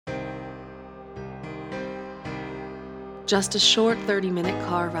Just a short 30-minute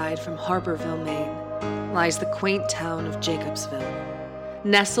car ride from Harborville, Maine, lies the quaint town of Jacobsville.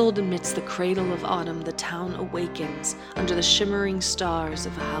 Nestled amidst the cradle of autumn, the town awakens under the shimmering stars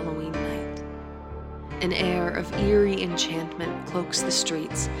of a Halloween night. An air of eerie enchantment cloaks the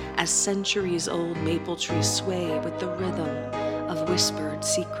streets as centuries-old maple trees sway with the rhythm of whispered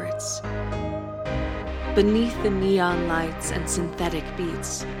secrets. Beneath the neon lights and synthetic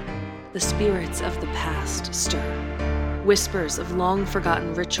beats, the spirits of the past stir. Whispers of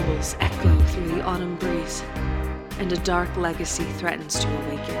long-forgotten rituals echo through the autumn breeze, and a dark legacy threatens to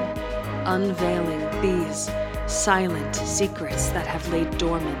awaken, unveiling these silent secrets that have laid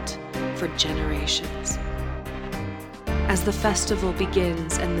dormant for generations. As the festival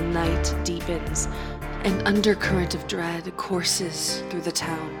begins and the night deepens, an undercurrent of dread courses through the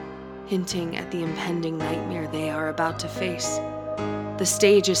town, hinting at the impending nightmare they are about to face. The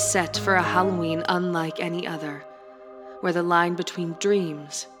stage is set for a Halloween unlike any other, where the line between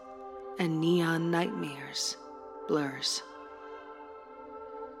dreams and neon nightmares blurs.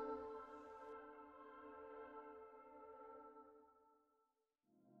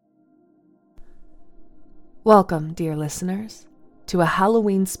 Welcome, dear listeners, to a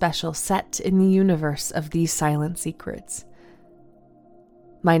Halloween special set in the universe of These Silent Secrets.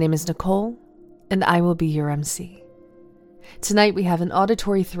 My name is Nicole, and I will be your MC. Tonight we have an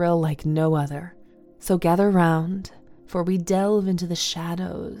auditory thrill like no other, so gather round, for we delve into the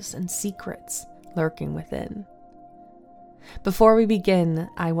shadows and secrets lurking within. Before we begin,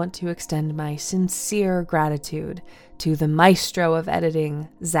 I want to extend my sincere gratitude to the maestro of editing,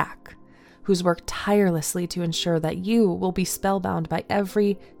 Zach, who's worked tirelessly to ensure that you will be spellbound by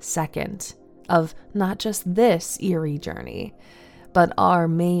every second of not just this eerie journey, but our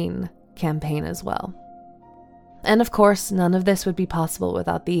main campaign as well. And of course, none of this would be possible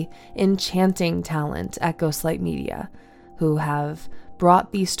without the enchanting talent at Ghostlight Media, who have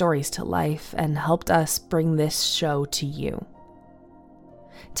brought these stories to life and helped us bring this show to you.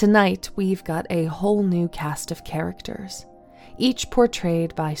 Tonight, we've got a whole new cast of characters, each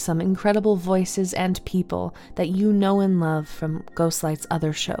portrayed by some incredible voices and people that you know and love from Ghostlight's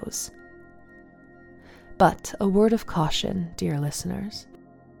other shows. But a word of caution, dear listeners.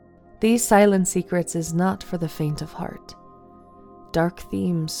 These Silent Secrets is not for the faint of heart. Dark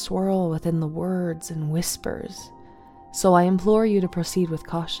themes swirl within the words and whispers, so I implore you to proceed with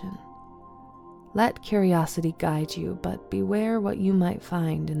caution. Let curiosity guide you, but beware what you might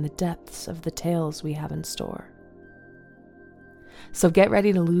find in the depths of the tales we have in store. So get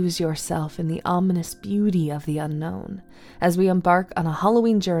ready to lose yourself in the ominous beauty of the unknown as we embark on a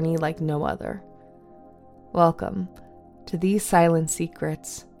Halloween journey like no other. Welcome to These Silent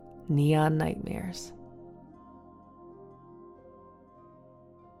Secrets, Neon Nightmares.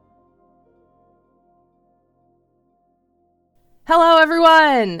 Hello,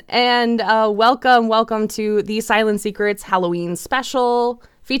 everyone, and welcome to the Silent Secrets Halloween special,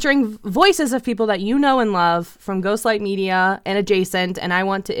 featuring voices of people that you know and love from Ghostlight Media and adjacent, and I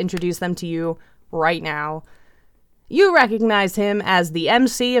want to introduce them to you right now. You recognize him as the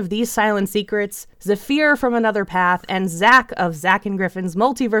MC of These Silent Secrets, Zephyr from Another Path, and Zach of Zach and Griffin's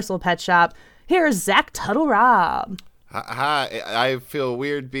Multiversal Pet Shop. Here's Zach Tuttle Rob. Hi, I feel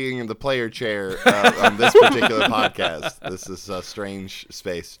weird being in the player chair on this particular podcast. This is a strange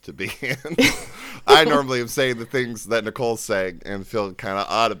space to be in. I normally am saying the things that Nicole's saying and feel kind of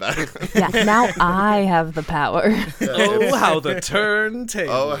odd about it. Yeah, now I have the power. Oh, how the turntables.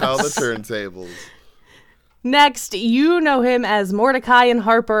 Oh, how the turntables. Next, you know him as Mordecai and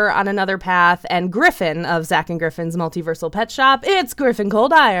Harper on Another Path, and Griffin of Zach and Griffin's Multiversal Pet Shop. It's Griffin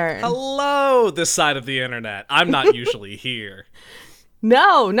Cold Iron. Hello, this side of the internet. I'm not usually here.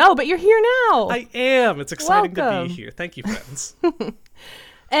 No, but you're here now. I am. It's exciting Welcome. to be here. Thank you, friends.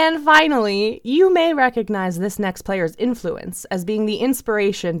 And finally, you may recognize this next player's influence as being the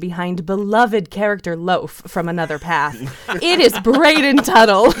inspiration behind beloved character Loaf from Another Path. It is Braden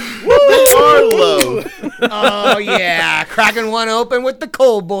Tuttle. Arlo. Oh, yeah. Cracking one open with the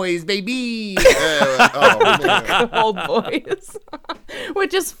Cold Boys, baby. Old boys.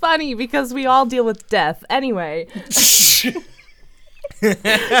 Which is funny because we all deal with death. Anyway.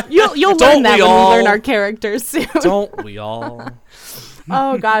 You'll learn that when we learn our characters soon. Don't we all?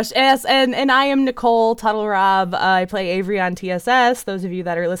 Oh gosh, yes, and I am Nicole Tuttle Rob. I play Avery on TSS. Those of you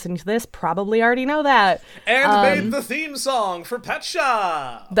that are listening to this probably already know that. And made the theme song for Pet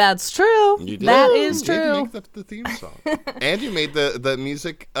Shop. That's true. You did. That is You true. did make the theme song. And you made the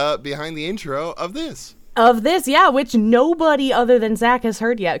music behind the intro of this. Of this, yeah, which nobody other than Zach has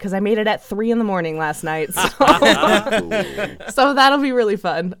heard yet, because I made it at 3 a.m. last night. So, so that'll be really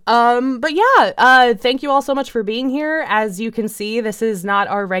fun. But yeah, thank you all so much for being here. As you can see, this is not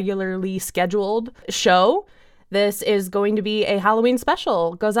our regularly scheduled show. This is going to be a Halloween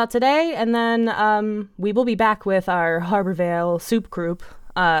special. It goes out today, and then we will be back with our Harbor Vale soup group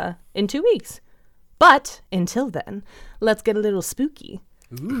in 2 weeks. But until then, let's get a little spooky.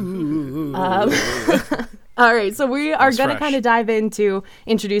 Ooh. All right, so we are going to fresh. kind of dive into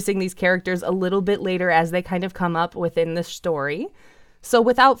introducing these characters a little bit later as they kind of come up within the story. So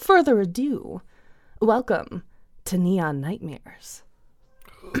without further ado, welcome to Neon Nightmares.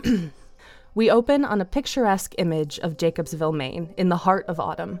 We open on a picturesque image of Jacobsville, Maine, in the heart of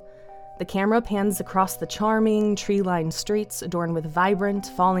autumn. The camera pans across the charming, tree-lined streets adorned with vibrant,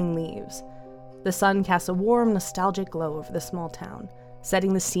 falling leaves. The sun casts a warm, nostalgic glow over the small town,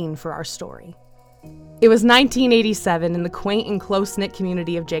 setting the scene for our story. It was 1987 in the quaint and close-knit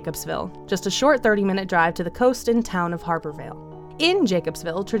community of Jacobsville, just a short 30-minute drive to the coast and town of Harbor Vale. In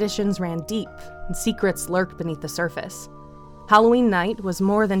Jacobsville, traditions ran deep, and secrets lurked beneath the surface. Halloween night was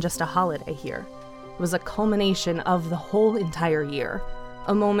more than just a holiday here. It was a culmination of the whole entire year,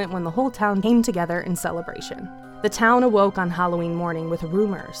 a moment when the whole town came together in celebration. The town awoke on Halloween morning with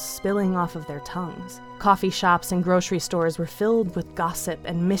rumors spilling off of their tongues. Coffee shops and grocery stores were filled with gossip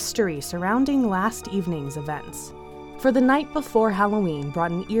and mystery surrounding last evening's events. For the night before Halloween brought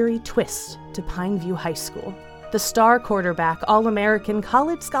an eerie twist to Pineview High School. The star quarterback, All-American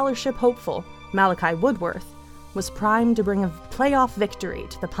college scholarship hopeful, Malachi Woodworth, was primed to bring a playoff victory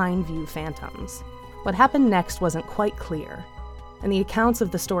to the Pineview Phantoms. What happened next wasn't quite clear, and the accounts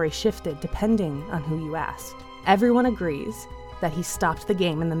of the story shifted depending on who you asked. Everyone agrees that he stopped the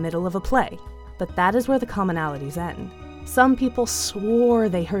game in the middle of a play, but that is where the commonalities end. Some people swore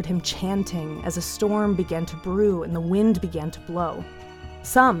they heard him chanting as a storm began to brew and the wind began to blow.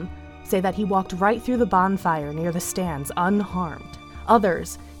 Some say that he walked right through the bonfire near the stands unharmed.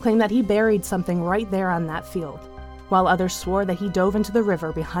 Others claim that he buried something right there on that field, while others swore that he dove into the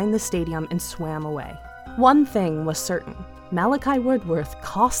river behind the stadium and swam away. One thing was certain. Malachi Woodworth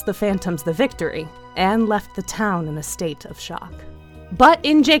cost the Phantoms the victory and left the town in a state of shock. But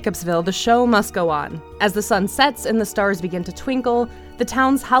in Jacobsville, the show must go on. As the sun sets and the stars begin to twinkle, the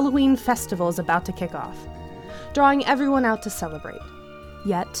town's Halloween festival is about to kick off, drawing everyone out to celebrate.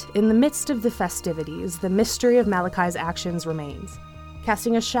 Yet, in the midst of the festivities, the mystery of Malachi's actions remains,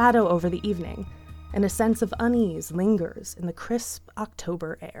 casting a shadow over the evening, and a sense of unease lingers in the crisp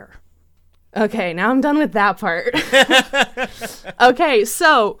October air. Okay, now I'm done with that part. Okay,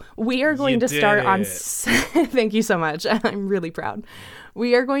 so we are going to start on... Thank you so much. I'm really proud.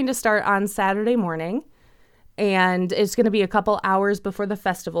 We are going to start on Saturday morning, and it's going to be a couple hours before the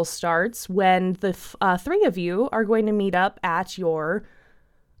festival starts when the three of you are going to meet up at your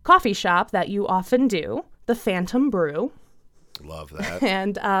coffee shop that you often do, the Phantom Brew. Love that.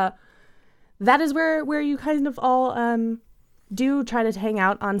 And that is where you kind of all do try to hang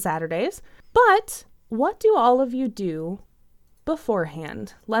out on Saturdays. But what do all of you do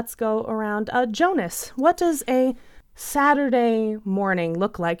beforehand? Let's go around. Jonas, what does a Saturday morning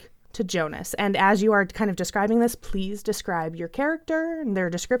look like to Jonas? And as you are kind of describing this, please describe your character and their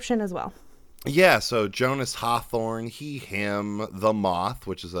description as well. Yeah, so Jonas Hawthorne, he, him, the Moth,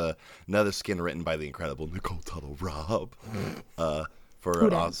 which is another skin written by the incredible Nicole Tuttle Robb. For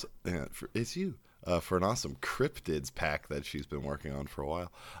an awesome, it's you. For an awesome cryptids pack that she's been working on for a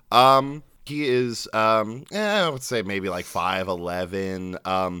while. He is, I would say maybe like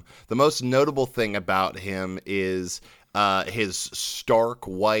 5'11". The most notable thing about him is his stark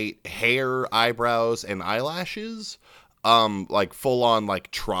white hair, eyebrows, and eyelashes. Like full on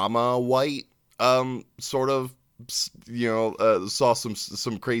like trauma white. Sort of, saw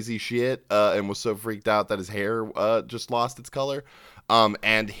some crazy shit and was so freaked out that his hair just lost its color.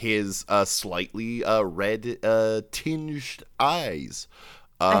 And his slightly red tinged eyes.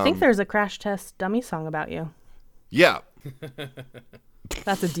 I think there's a Crash Test Dummy song about you. Yeah.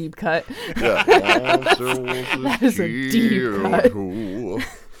 That's a deep cut. Yeah. That is a deep cut.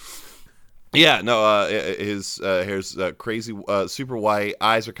 Yeah, no, his hair's crazy, super white.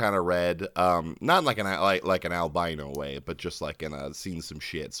 Eyes are kind of red. Not like an albino way, but just like in a seen some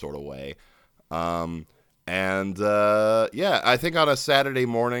shit sort of way. And yeah, I think on a Saturday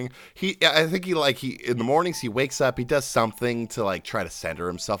morning, he in the mornings he wakes up, he does something to like try to center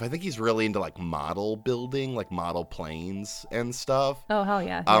himself. I think he's really into like model building, like model planes and stuff. Oh, hell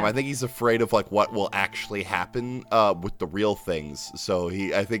yeah. I think he's afraid of like what will actually happen with the real things. So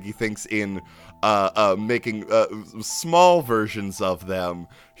I think he thinks in making small versions of them,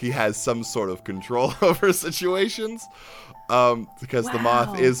 he has some sort of control over situations. Because the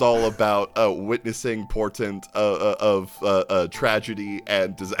moth is all about witnessing portent of tragedy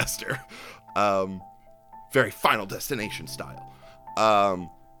and disaster. Very Final Destination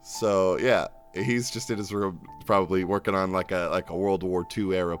style. So yeah, he's just in his room, probably working on like a World War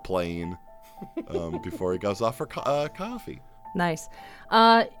II era plane before he goes off for coffee. Nice.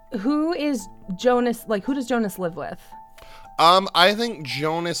 Who is Jonas? Like, who does Jonas live with? I think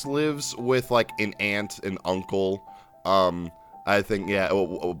Jonas lives with like an aunt and uncle. I think, yeah,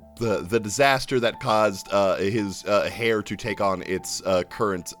 the disaster that caused his hair to take on its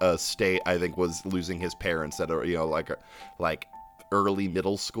current state, I think, was losing his parents at like early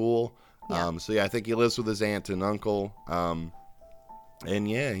middle school. Yeah. So yeah, I think he lives with his aunt and uncle. And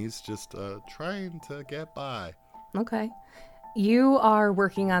yeah, he's just trying to get by. Okay. You are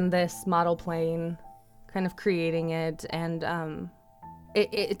working on this model plane, kind of creating it, and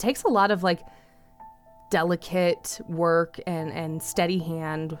it takes a lot of like delicate work and steady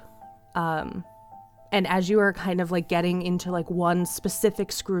hand, and as you are kind of like getting into like one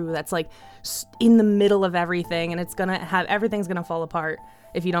specific screw that's like in the middle of everything, and everything's gonna fall apart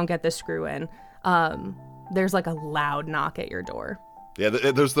if you don't get this screw in, there's like a loud knock at your door. Yeah,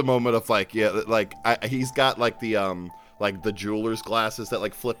 there's the moment of like, yeah, like he's got like the jeweler's glasses that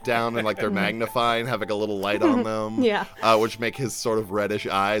like flip down and like they're magnifying, have like a little light on them. Yeah. Which make his sort of reddish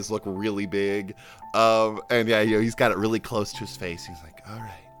eyes look really big. And yeah, he's got it really close to his face. He's like, all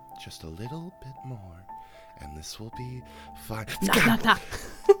right, just a little bit more, and this will be fine. Knock.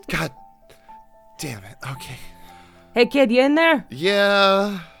 God damn it. Okay. Hey kid, you in there?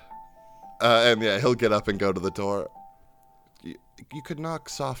 Yeah. And yeah, he'll get up and go to the door. You could knock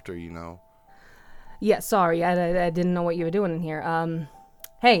softer, you know. Yeah, sorry, I didn't know what you were doing in here.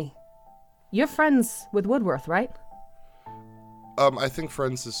 Hey, you're friends with Woodworth, right? I think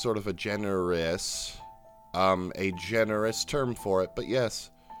friends is sort of a generous term for it, but yes.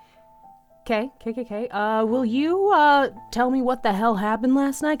 Okay. Will you, tell me what the hell happened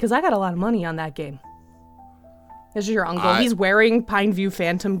last night? Because I got a lot of money on that game. This is your uncle. He's wearing Pineview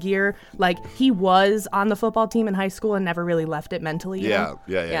Phantom gear. Like, he was on the football team in high school and never really left it mentally. You know?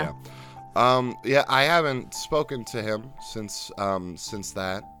 Yeah. Yeah, I haven't spoken to him since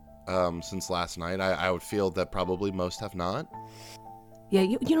last night. I would feel that probably most have not. Yeah,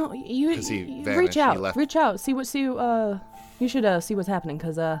 you reach out. Reach out. You should see what's happening,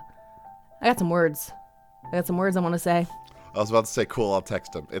 because I got some words. I want to say. I was about to say, cool, I'll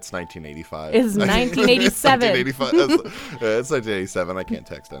text him. It's 1985. It's 1987. It's 1987. I can't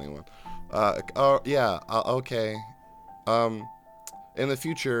text anyone. Okay. In the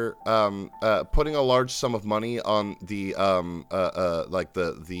future, putting a large sum of money on the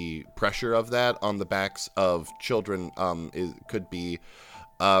the pressure of that on the backs of children could be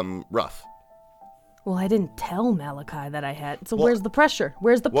rough. Well, I didn't tell Malachi that I had. So where's the pressure?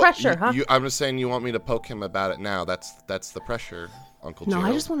 Where's the pressure, huh? I'm just saying you want me to poke him about it now. That's the pressure, Uncle Gerald. No,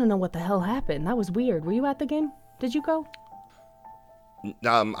 I just want to know what the hell happened. That was weird. Were you at the game? Did you go?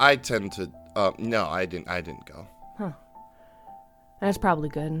 I tend to. No, I didn't go. Huh. That's probably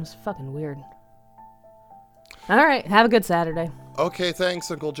good. It was fucking weird. All right. Have a good Saturday. Okay,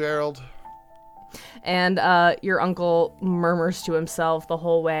 thanks, Uncle Gerald. And your uncle murmurs to himself the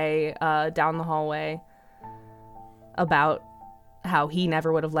whole way down the hallway about how he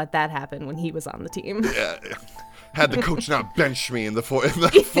never would have let that happen when he was on the team. Yeah. Had the coach not benched me in the fourth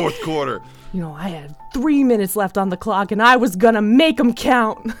quarter. You know, I had 3 minutes left on the clock, and I was going to make them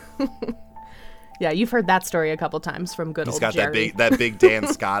count. Yeah, you've heard that story a couple times from good old Jerry. He's got that big Dan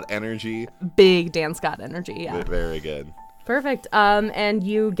Scott energy. Big Dan Scott energy, yeah. Very good. Perfect. And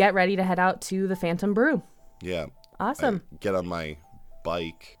you get ready to head out to the Phantom Brew. Yeah. Awesome. I get on my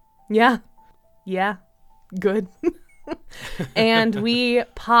bike. Yeah. Good. And we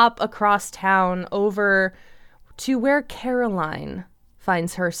pop across town over to where Caroline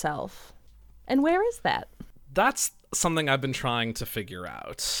finds herself. And where is that? That's something I've been trying to figure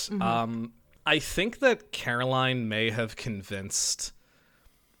out. Mm-hmm. I think that Caroline may have convinced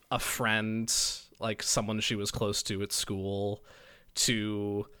a friend, like someone she was close to at school,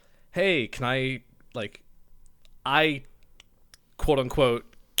 to, hey, can I quote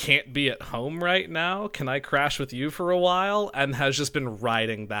unquote can't be at home right now. Can I crash with you for a while? And has just been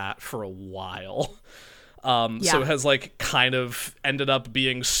riding that for a while. So has like kind of ended up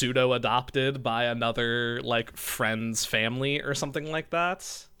being pseudo adopted by another like friend's family or something like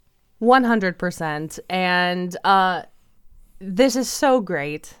that. 100%. And this is so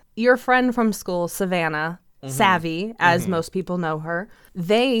great. Your friend from school, Savannah, Savvy, as most people know her,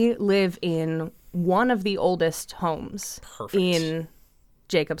 they live in one of the oldest homes in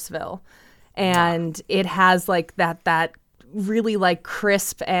Jacobsville. And it has like that really like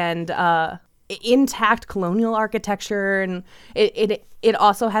crisp and intact colonial architecture, and it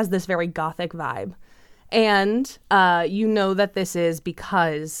also has this very Gothic vibe. And you know that this is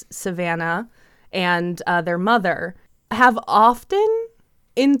because Savannah and their mother have often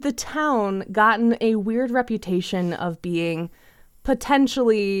in the town gotten a weird reputation of being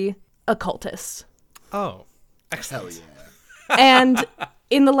potentially occultists. Oh, excellent. Hell yeah. And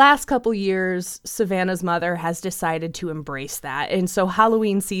in the last couple years, Savannah's mother has decided to embrace that. And so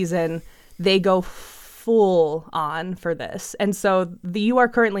Halloween season, they go full on for this. And so you are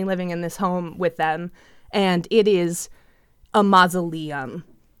currently living in this home with them, and it is a mausoleum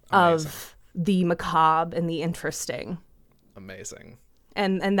of the macabre and the interesting. Amazing.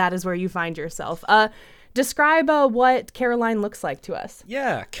 And that is where you find yourself. Describe what Caroline looks like to us.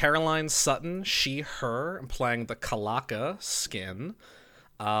 Yeah, Caroline Sutton, she, her. I'm playing the Kalaka skin.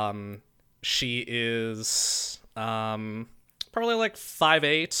 She is probably like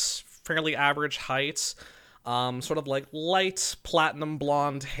 5'8", fairly average height. Sort of like light platinum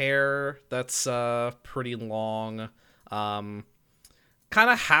blonde hair that's pretty long. Kind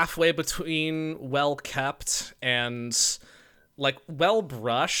of halfway between well kept and like well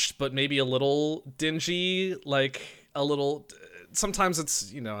brushed, but maybe a little dingy, like a little. Sometimes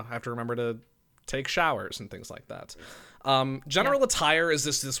it's, I have to remember to take showers and things like that. General attire is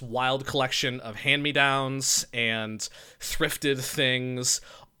this wild collection of hand-me-downs and thrifted things,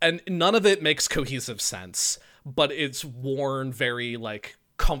 and none of it makes cohesive sense, but it's worn very like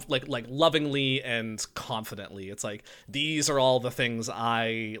lovingly and confidently. It's like, these are all the things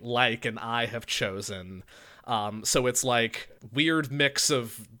I like and I have chosen. So it's like weird mix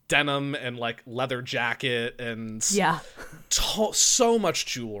of denim and like leather jacket and so much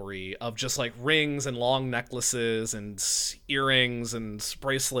jewelry of just like rings and long necklaces and earrings and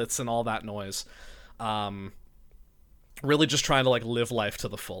bracelets and all that noise. Really just trying to like live life to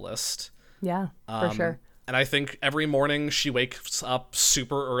the fullest. Yeah, for sure. And I think every morning she wakes up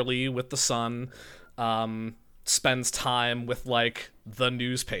super early with the sun, spends time with like the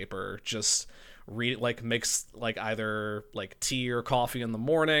newspaper, just makes like either like tea or coffee in the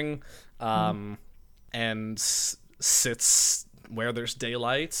morning, and sits where there's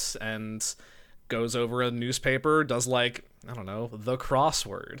daylight and goes over a newspaper, does like, I don't know, the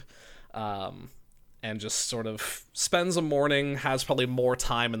crossword, and just sort of spends a morning, has probably more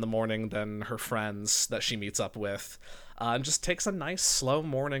time in the morning than her friends that she meets up with, and just takes a nice slow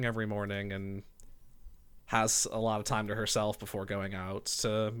morning every morning and has a lot of time to herself before going out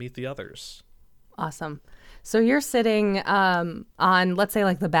to meet the others. Awesome. So you're sitting on, let's say,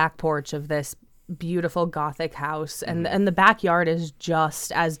 like the back porch of this beautiful Gothic house, and the backyard is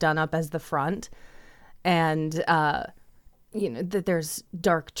just as done up as the front. And, that there's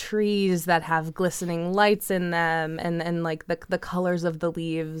dark trees that have glistening lights in them, and like the colors of the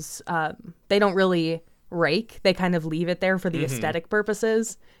leaves, they don't really rake. They kind of leave it there for the aesthetic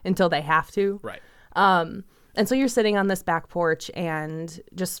purposes until they have to. Right. And so you're sitting on this back porch and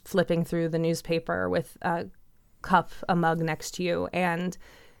just flipping through the newspaper with a mug next to you, and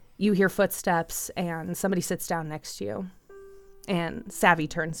you hear footsteps and somebody sits down next to you, and Savvy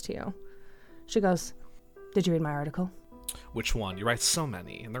turns to you. She goes, "Did you read my article?" Which one? You write so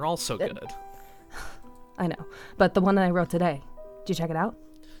many, and they're all so good. I know, but the one that I wrote today, did you check it out?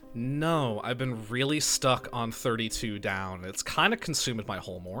 No, I've been really stuck on 32 down. It's kind of consumed my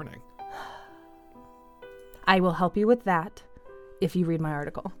whole morning. I will help you with that if you read my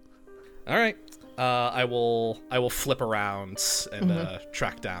article. All right. I will flip around and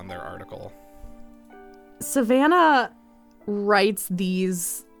track down their article. Savannah writes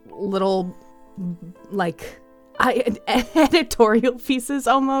these little, like, editorial pieces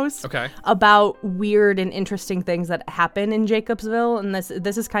almost about weird and interesting things that happen in Jacobsville, and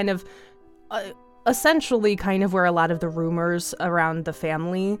this is kind of essentially kind of where a lot of the rumors around the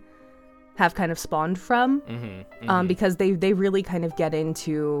family have kind of spawned from, because they really kind of get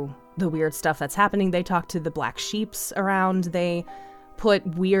into the weird stuff that's happening. They talk to the black sheeps around. They put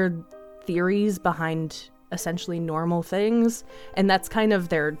weird theories behind essentially normal things, and that's kind of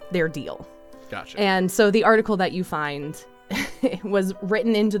their deal. Gotcha. And so the article that you find was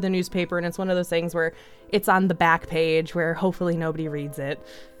written into the newspaper, and it's one of those things where it's on the back page where hopefully nobody reads it.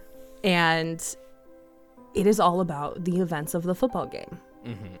 And it is all about the events of the football game.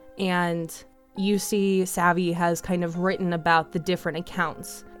 And you see Savvy has kind of written about the different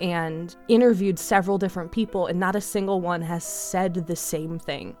accounts and interviewed several different people, and not a single one has said the same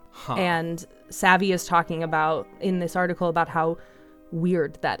thing. And Savvy is talking about in this article about how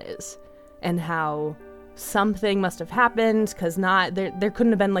weird that is and how something must have happened, because there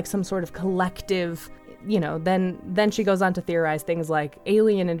couldn't have been like some sort of collective, then she goes on to theorize things like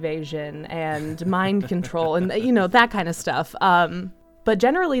alien invasion and mind control and that kind of stuff. But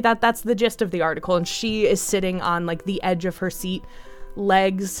generally that's the gist of the article, and she is sitting on like the edge of her seat,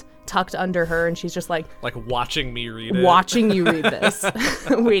 legs tucked under her, and she's just like watching me read it. Watching you read this,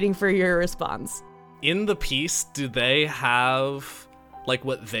 waiting for your response. In the piece, do they have like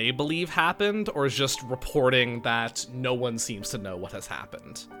what they believe happened, or is just reporting that no one seems to know what has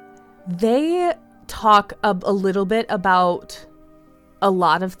happened? They talk a little bit about a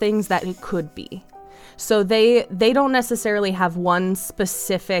lot of things that it could be. So they don't necessarily have one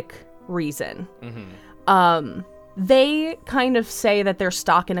specific reason. They kind of say that they're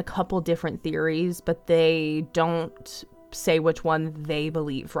stuck in a couple different theories, but they don't say which one they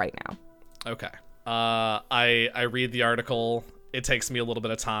believe right now. Okay. I read the article. It takes me a little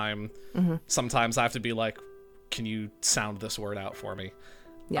bit of time. Sometimes I have to be like, can you sound this word out for me?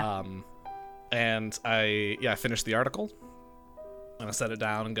 Yeah. And I finished the article, and I set it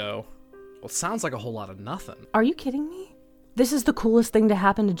down and go, well, it sounds like a whole lot of nothing. Are you kidding me? This is the coolest thing to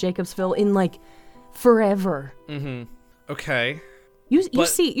happen to Jacobsville in like forever. Okay. You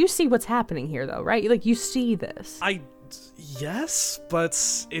see what's happening here though, right? Like you see this. Yes, but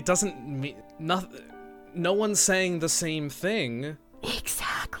it doesn't mean nothing. No one's saying the same thing.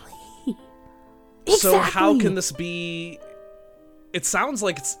 Exactly. So how can this be? It sounds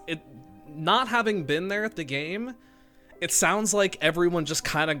like it not having been there at the game. It sounds like everyone just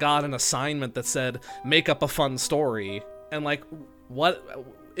kind of got an assignment that said, make up a fun story. And like, what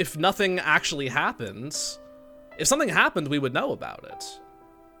if nothing actually happens? If something happened, we would know about it.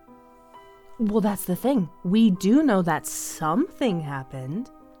 Well, that's the thing. We do know that something happened.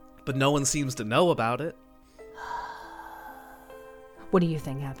 But no one seems to know about it. What do you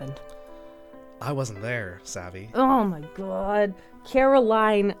think happened? I wasn't there, Savvy. Oh my god.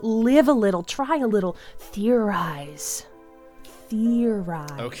 Caroline, live a little, try a little, theorize.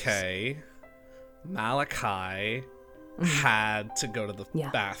 Okay. Malachi had to go to the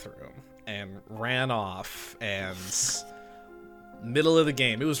bathroom and ran off, and middle of the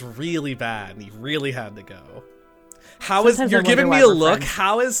game, it was really bad and he really had to go. You're giving me a look, friends.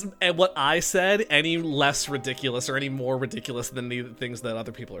 How is what I said any less ridiculous or any more ridiculous than the things that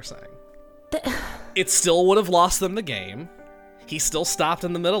other people are saying? It still would have lost them the game. He still stopped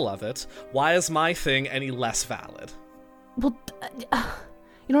in the middle of it. Why is my thing any less valid? Well, you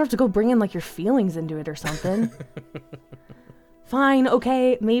don't have to go bring in like your feelings into it or something. Fine,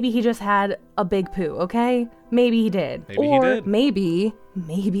 okay, maybe he just had a big poo, okay? Maybe he did. Maybe he did.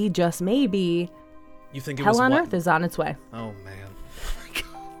 Maybe, just maybe, you think it Hell was on what? Earth is on its way. Oh, man.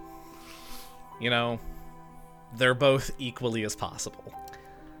 They're both equally as possible.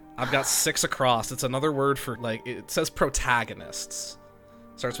 I've got 6 across. It's another word for, like, it says protagonists.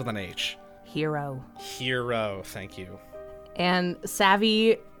 Starts with an H. Hero, thank you. And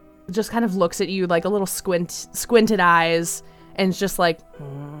Savvy just kind of looks at you like a little squinted eyes, and it's just like,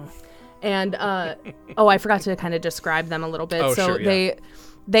 And I forgot to kind of describe them a little bit. Oh, so sure, yeah.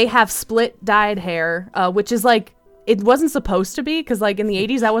 they have split dyed hair, which is like, it wasn't supposed to be, because like in the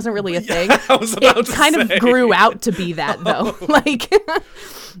 80s that wasn't really a thing. It kind of grew out to be that though. Like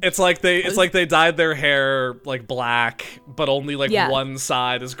it's like they dyed their hair like black, but only like one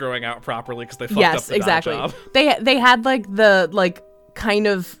side is growing out properly because they fucked up the dye job. They had like the like kind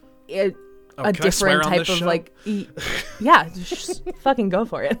of a different type of like just fucking go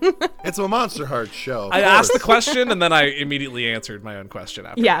for it. It's a Monster Heart show. I asked the question and then I immediately answered my own question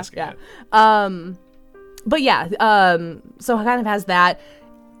after asking it. But yeah, so it kind of has that.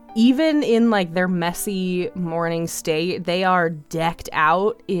 Even in like their messy morning state, they are decked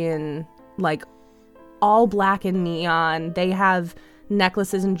out in like all black and neon. They have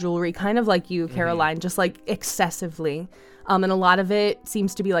necklaces and jewelry, kind of like you, Caroline, just like excessively. And a lot of it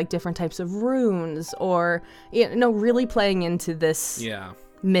seems to be like different types of runes or, really playing into this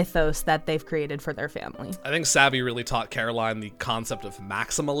mythos that they've created for their family. I think Savvy really taught Caroline the concept of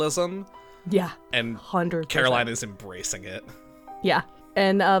maximalism. Yeah. And 100%. Caroline is embracing it. Yeah.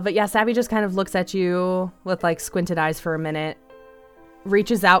 And, but yeah, Savvy just kind of looks at you with like squinted eyes for a minute,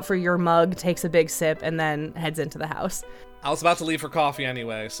 reaches out for your mug, takes a big sip, and then heads into the house. I was about to leave for coffee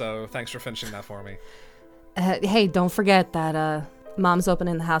anyway, so thanks for finishing that for me. Hey, don't forget that Mom's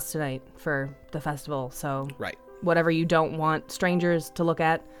opening the house tonight for the festival, so Right. whatever you don't want strangers to look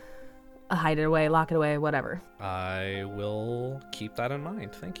at, hide it away, lock it away, whatever. I will keep that in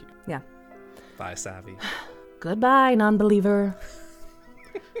mind. Thank you. Yeah. Bye, Savvy. Goodbye, non-believer.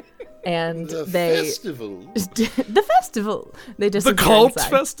 And The they festival. the festival. They The disappear cult inside.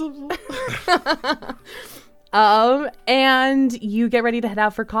 festival? And you get ready to head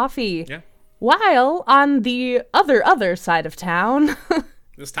out for coffee. Yeah. While on the other side of town,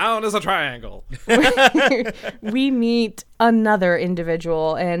 This town is a triangle. we meet another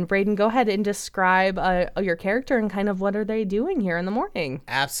individual. And Brayden, go ahead and describe your character and kind of what are they doing here in the morning.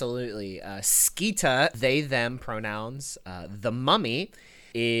 Absolutely. Skeeta, they, them pronouns. The mummy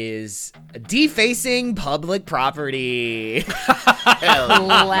is defacing public property.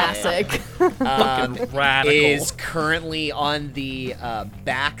 Classic. Fucking radical. Is currently on the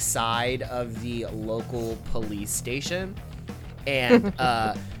back side of the local police station and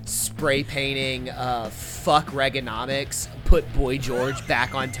spray painting fuck Reaganomics, put Boy George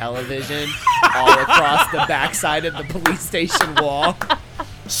back on television all across the backside of the police station wall.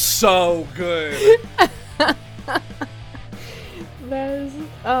 So good.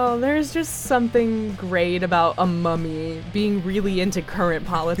 There's just something great about a mummy being really into current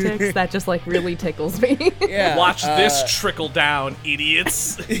politics that just like really tickles me. Yeah. Watch this trickle down,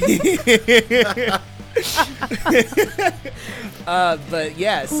 idiots. But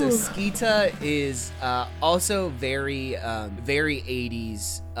yeah, so Skeeta is also very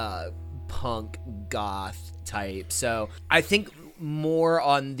 80s punk goth type. So I think more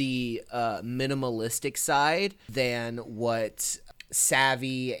on the minimalistic side than what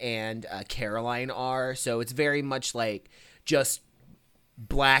Savvy and Caroline are. So it's very much like just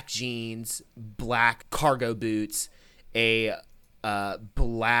black jeans, black cargo boots, a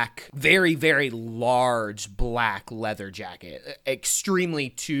black, very, very large black leather jacket. Extremely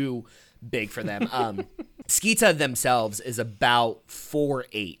too big for them. Skeeta themselves is about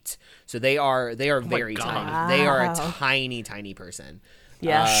 4'8", so they are very God. tiny. They are a Wow. tiny person.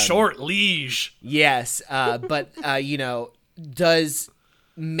 Yeah. Short liege. Yes, but does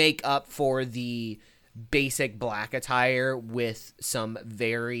make up for the basic black attire with some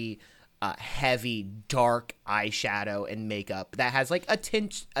very heavy dark eyeshadow and makeup that has like a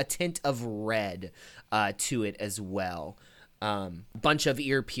tint of red to it as well. Bunch of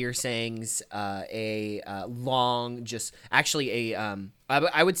ear piercings, a long, just actually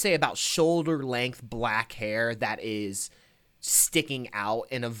I would say about shoulder length black hair that is sticking out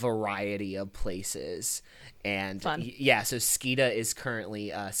in a variety of places. And Fun. Yeah, so Skeeta is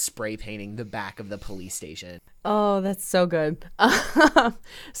currently spray painting the back of the police station. Oh, that's so good.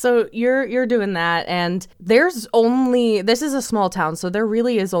 So you're doing that, and this is a small town, so there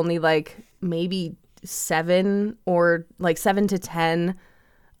really is only like maybe 7 to 10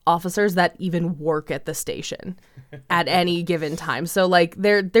 officers that even work at the station at any given time. So like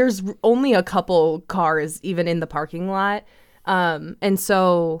there's only a couple cars even in the parking lot. And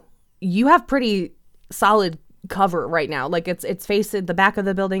so you have pretty solid cover right now. Like it's facing the back of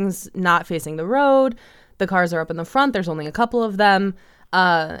the building's not facing the road. The cars are up in the front. There's only a couple of them.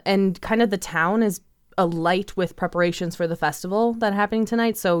 And kind of the town is alight with preparations for the festival that's happening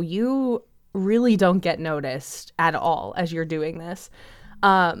tonight. So you really don't get noticed at all as you're doing this.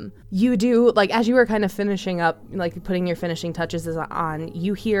 You do, like, as you were kind of finishing up, like putting your finishing touches on,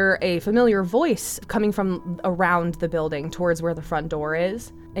 you hear a familiar voice coming from around the building towards where the front door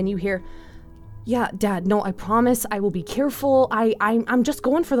is. And you hear, "Yeah, Dad, no, I promise I will be careful. I'm just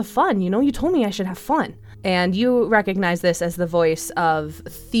going for the fun. You told me I should have fun." And you recognize this as the voice of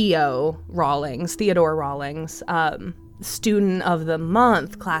Theodore Rawlings, student of the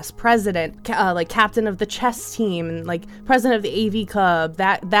month, class president, like captain of the chess team, and like president of the AV club,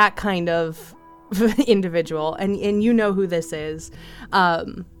 that kind of individual. And you know who this is.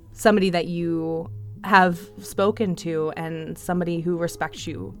 Somebody that you have spoken to and somebody who respects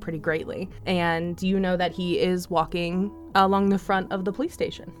you pretty greatly. And you know that he is walking along the front of the police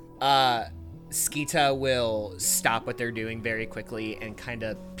station. Skeeta will stop what they're doing very quickly and kind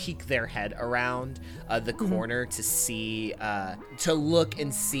of peek their head around the corner to see, to look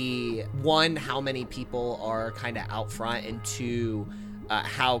and see, one, how many people are kind of out front, and two,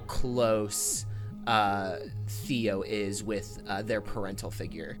 how close Theo is with their parental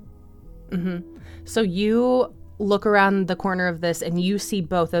figure. So you look around the corner of this and you see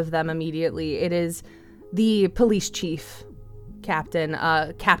both of them immediately. It is the police chief,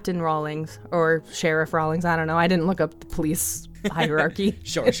 Captain Rawlings or Sheriff Rawlings. I don't know. I didn't look up the police hierarchy.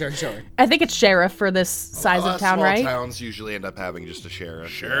 Sure. I think it's sheriff for this size of town, small right? Towns usually end up having just a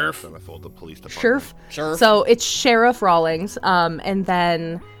sheriff. And a full police department. Sheriff. So it's Sheriff Rawlings, and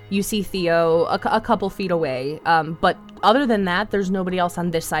then you see Theo a couple feet away. But other than that, there's nobody else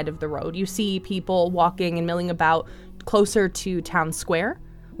on this side of the road. You see people walking and milling about closer to Town Square,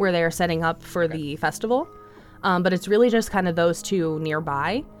 where they are setting up for the festival. But it's really just kind of those two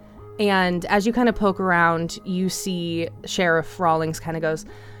nearby. And as you kind of poke around, you see Sheriff Rawlings kind of goes,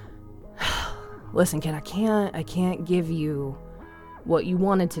 "Listen, kid, I can't give you what you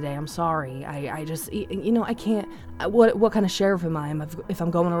wanted today. I'm sorry. I just, I can't. What kind of sheriff am I if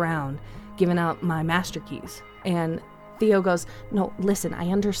I'm going around giving out my master keys?" And Theo goes, "No, listen, I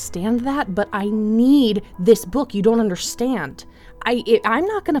understand that, but I need this book. You don't understand. I'm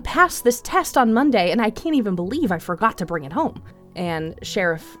not going to pass this test on Monday, and I can't even believe I forgot to bring it home." And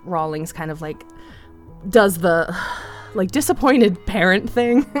Sheriff Rawlings kind of like does the like disappointed parent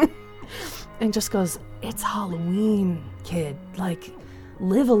thing and just goes, "It's Halloween, kid. Like,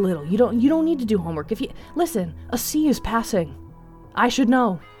 live a little. You don't need to do homework. Listen, a C is passing. I should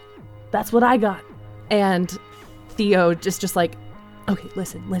know. That's what I got." And Theo just like, "Okay,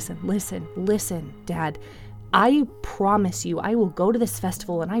 listen, Dad. I promise you, I will go to this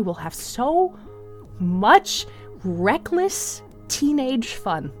festival and I will have so much reckless teenage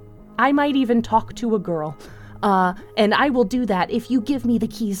fun. I might even talk to a girl. And I will do that if you give me the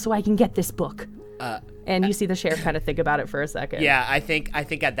keys so I can get this book." And you see the sheriff kind of think about it for a second. Yeah, I think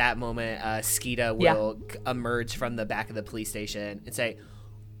at that moment, Skeeta will emerge from the back of the police station and say,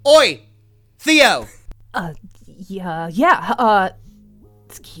 "Oi, Theo!"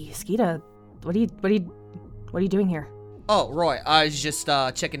 Skeeta, what are you doing here? Oh, right. I was just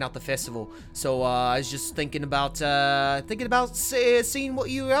checking out the festival. So I was just thinking about seeing what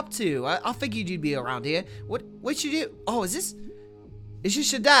you were up to. I figured you'd be around here. What you do? Oh, is this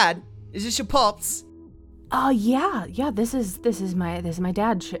your dad? Is this your pops? Yeah. This is my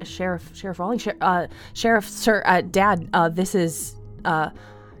dad, Sheriff Rawlings. Sheriff, sir, Dad. This is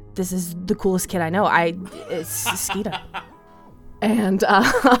the coolest kid I know. It's Skeeta. And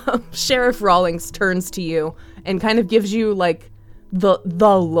Sheriff Rawlings turns to you and kind of gives you like the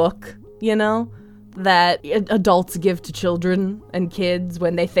look, that adults give to children and kids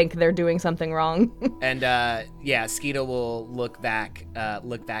when they think they're doing something wrong. And Skeeta will look back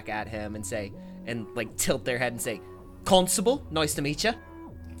at him and say, and like tilt their head and say, "Constable, nice to meet you."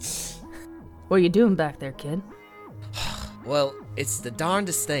 "What are you doing back there, kid?" "Well, it's the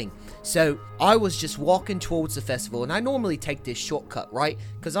darndest thing. So I was just walking towards the festival, and I normally take this shortcut, right?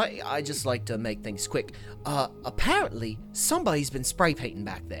 Because I just like to make things quick. Apparently, somebody's been spray painting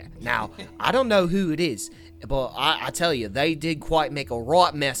back there. Now, I don't know who it is, but I tell you, they did quite make a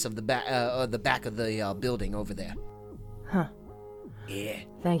right mess of the back of the building over there." Huh. Yeah.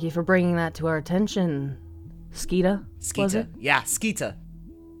 Thank you for bringing that to our attention, Skeeta. Skeeta. Yeah, Skeeta.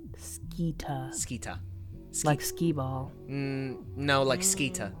 Skeeta. Skeeta. Like skee ball. No, like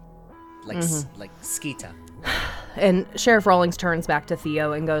Skeeta. Like Skeeta. And Sheriff Rawlings turns back to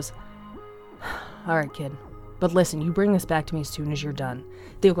Theo and goes, "All right, kid. But listen, you bring this back to me as soon as you're done."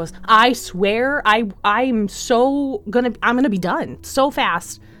 Theo goes, "I swear, I'm gonna be done so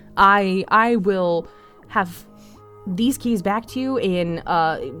fast. I will have these keys back to you in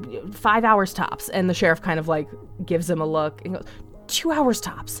 5 hours tops." And the sheriff kind of like gives him a look and goes, 2 hours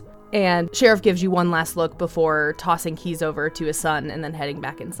tops. And Sheriff gives you one last look before tossing keys over to his son and then heading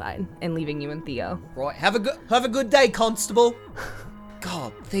back inside and leaving you and Theo. Right, have a good day, Constable.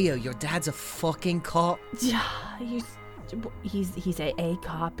 God, Theo, your dad's a fucking cop. Yeah, he's a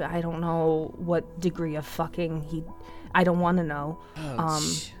cop. I don't know what degree of fucking I don't want to know.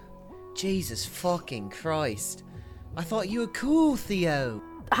 Jesus fucking Christ. I thought you were cool, Theo.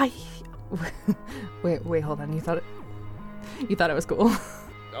 Wait, hold on. You thought it was cool?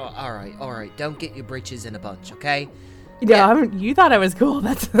 Oh, all right. Don't get your britches in a bunch, okay? Yeah. You thought I was cool.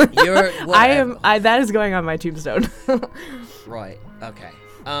 That's you're. That is going on my tombstone. Right. Okay.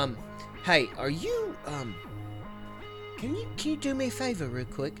 Hey, are you? Can you do me a favor, real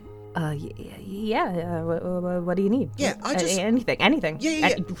quick? Yeah. What do you need? Yeah, I just anything.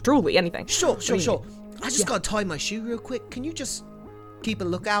 Yeah. Truly anything. Sure. I just gotta tie my shoe real quick. Can you just keep a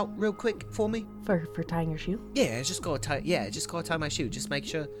lookout real quick for me? For tying your shoe? Yeah, just gotta tie my shoe. Just make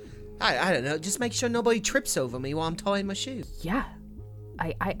sure. I don't know. Just make sure nobody trips over me while I'm tying my shoe. Yeah.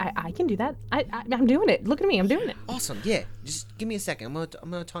 I can do that. I'm doing it. Look at me. I'm doing it. Awesome. Yeah. Just give me a second. I'm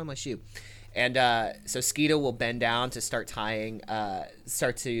gonna tie my shoe. And so Skeeta will bend down to start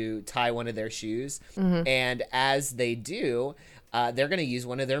to tie one of their shoes. And as they do, they're going to use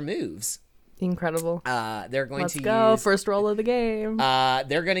one of their moves. Incredible. They're going Let's to go. use First roll of the game.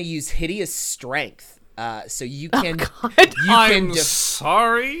 they're going to use Hideous Strength. So you can I'm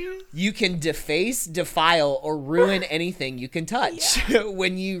sorry. you can deface, defile, or ruin anything you can touch.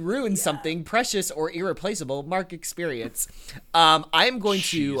 When you ruin something precious or irreplaceable, mark experience. I am going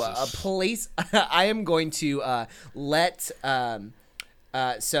to place. I am going to let.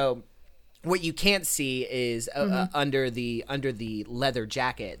 So what you can't see is under the leather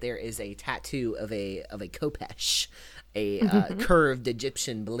jacket there is a tattoo of a khopesh, a curved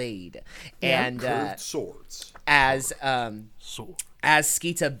Egyptian blade, and Curved swords. as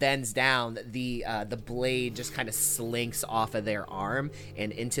Skeeta bends down, the blade just kind of slinks off of their arm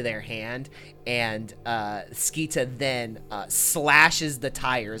and into their hand, and Skeeta then slashes the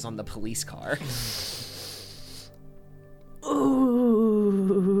tires on the police car.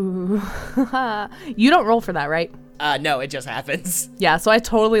 Ooh. You don't roll for that, right? No, it just happens. Yeah, so I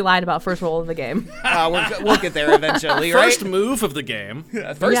totally lied about first roll of the game. We'll get there eventually, right? First move of the game.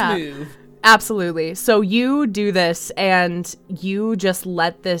 First Yeah. move. Absolutely. So you do this, and you just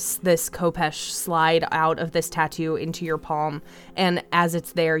let this khopesh slide out of this tattoo into your palm, and as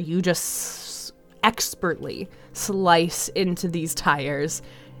it's there, you just expertly slice into these tires,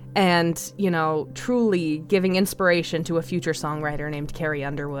 and, you know, truly giving inspiration to a future songwriter named Carrie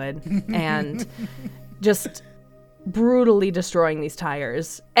Underwood, and just brutally destroying these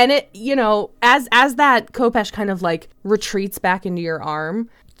tires. And it, you know, as that khopesh kind of like retreats back into your arm,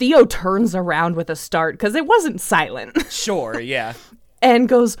 Theo turns around with a start, because it wasn't silent, Sure, yeah. and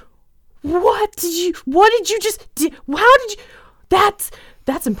goes, how did you,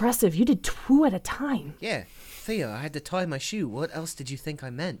 that's impressive. You did 2 at a time. Yeah. Theo, I had to tie my shoe. What else did you think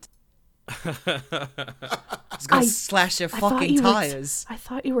I meant? I was gonna slash their fucking tires. I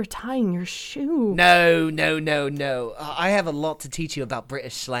thought you were tying your shoe. No. I have a lot to teach you about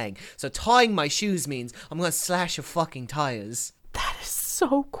British slang. So tying my shoes means I'm gonna slash your fucking tires. That is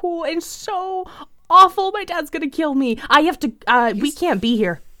so cool and so awful. My dad's gonna kill me. I have to, we can't be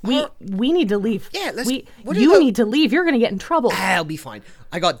here. We need to leave. Yeah, let's. You need to leave. You're gonna get in trouble. I'll be fine.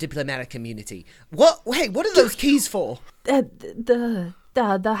 I got diplomatic immunity. What? Hey, what are those keys for? The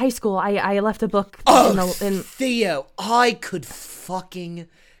high school. I left a book. Theo, I could fucking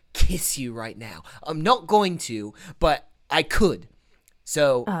kiss you right now. I'm not going to, but I could.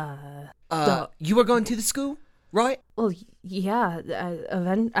 So, you were going to the school, right? Well, yeah.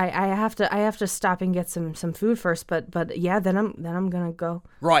 I have to stop and get some food first. But yeah, then I'm gonna go.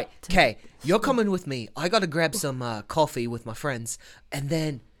 Right. Okay, you're coming with me. I gotta grab some coffee with my friends, and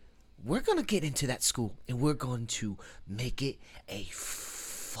then we're gonna get into that school, and we're going to make it a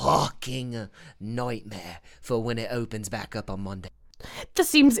fucking nightmare for when it opens back up on Monday. This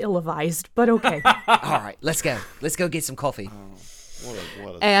seems ill-advised, but okay. All right, let's go. Let's go get some coffee. What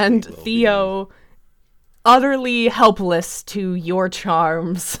a And sweet little Theo, utterly helpless to your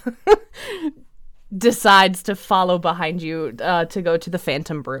charms, decides to follow behind you to go to the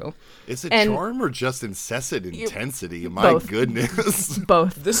Phantom Brew. Is it and- charm or just incessant intensity? My Both. goodness.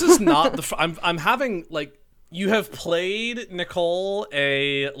 Both. This is not the. I'm having like you have played Nicole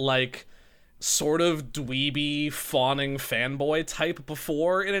a like sort of dweeby fawning fanboy type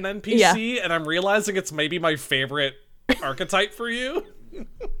before in an NPC, and I'm realizing it's maybe my favorite archetype for you.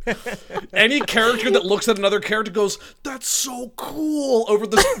 Any character that looks at another character goes, "That's so cool," over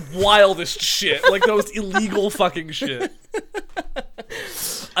the wildest shit, like those illegal fucking shit.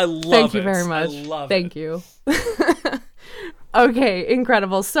 I love it. Thank you very much. I love Thank it. you. Okay,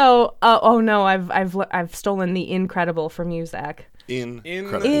 incredible. So, oh no, I've stolen the incredible from you, Zach.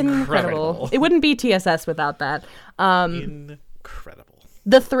 Incredible. Incredible. It wouldn't be TSS without that. Incredible.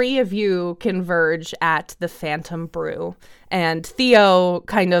 The three of you converge at the Phantom Brew, and Theo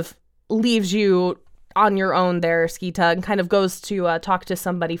kind of leaves you on your own there, Skeeta, and kind of goes to talk to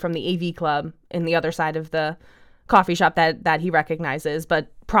somebody from the AV club in the other side of the coffee shop that he recognizes,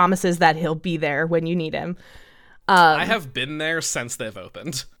 but promises that he'll be there when you need him. I have been there since they've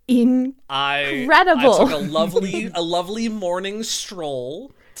opened. Incredible. I took a lovely morning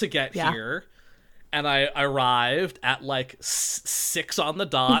stroll to get here, and I arrived at like 6 on the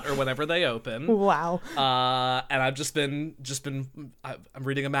dot or whenever they open. Wow. And I've just been I'm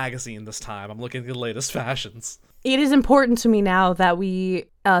reading a magazine this time. I'm looking at the latest fashions. It is important to me now that we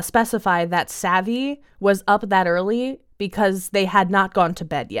specify that Savvy was up that early because they had not gone to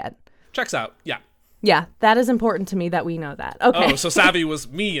bed yet. Checks out. Yeah. Yeah, that is important to me that we know that. Okay. Oh, so Savvy was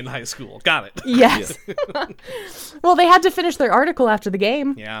me in high school. Got it. Yes. Well, they had to finish their article after the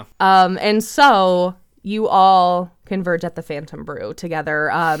game. Yeah. And so you all converge at the Phantom Brew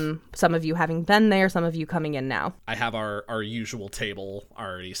together. Some of you having been there, some of you coming in now. I have our usual table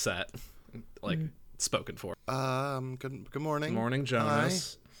already set, like spoken for. Good morning. Good morning,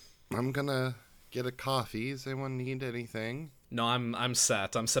 Jonas. Hi. I'm gonna get a coffee. Does anyone need anything? No, I'm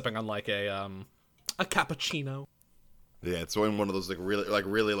set. I'm sipping on like a cappuccino. Yeah, it's in one of those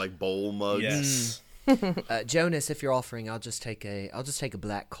really bowl mugs. Yes. Jonas, if you're offering, I'll just take a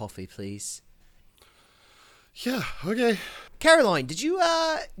black coffee, please. Yeah. Okay. Caroline, did you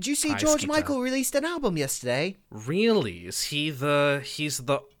see Hi, George Skeeter. Michael released an album yesterday? Really? Is he he's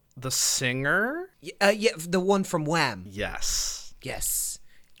the singer? Yeah, the one from Wham. Yes. Yes.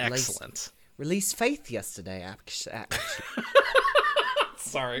 Excellent. Released Faith yesterday, actually.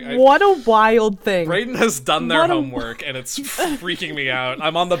 Sorry. What a wild thing. Brayden has done their What a- homework and it's freaking me out.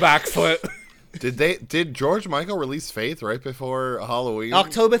 I'm on the back foot. Did George Michael release Faith right before Halloween?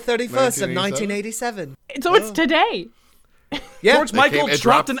 October 31st of 1987? 1987. So it's today. Yeah. George Michael it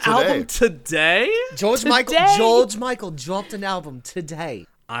dropped dropped an today. album today? George Michael dropped an album today.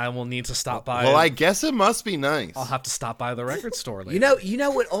 I will need to stop by. Well, I guess it must be nice. I'll have to stop by the record store later. You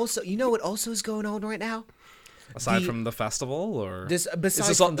know what also is going on right now? Aside from the festival, or This this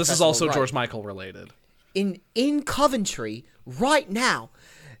is from the this is festival, also right. George Michael related. In Coventry right now,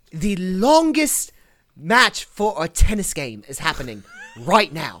 the longest match for a tennis game is happening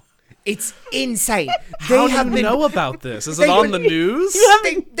right now. It's insane. How do you know about this? Is it on the news?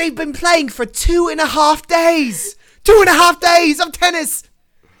 They've been playing for 2.5 days. 2.5 days of tennis.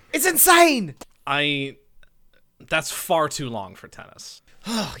 It's insane. That's far too long for tennis.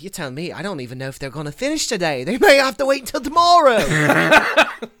 Oh, you're telling me I don't even know if they're going to finish today. They may have to wait until tomorrow.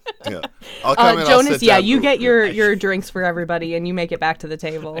 Yeah. I'll come in, I'll Jonas, sit yeah, down. you get your drinks for everybody and you make it back to the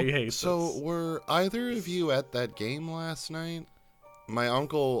table. I hate So this. were either of you at that game last night? My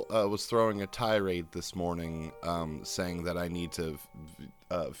uncle was throwing a tirade this morning, saying that I need to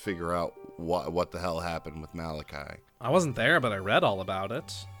figure out what the hell happened with Malachi. I wasn't there, but I read all about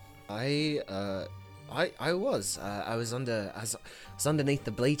it. I was underneath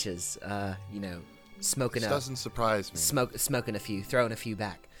the bleachers, smoking This doesn't surprise me. smoking a few, throwing a few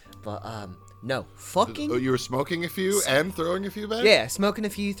back. But no, fucking Oh, you were smoking a few and throwing a few back? yeah, smoking a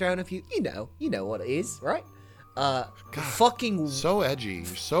few, throwing a few. You know what it is, right? Fucking So edgy. You're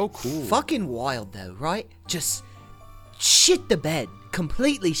so cool. fucking wild though, right? Just shit the bed,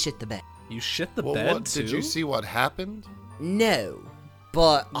 completely shit the bed. You shit the Well, bed what, too? did you see what happened? No,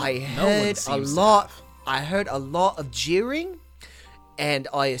 but I one heard a seems to lot. have. I heard a lot of jeering, and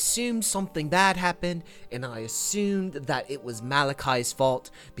I assumed something bad happened, and I assumed that it was Malachi's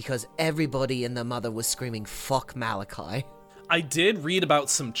fault because everybody and their mother was screaming "fuck Malachi." I did read about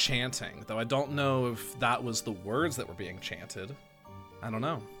some chanting, though I don't know if that was the words that were being chanted. I don't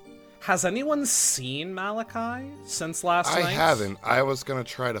know. Has anyone seen Malachi since last night? I haven't. I was gonna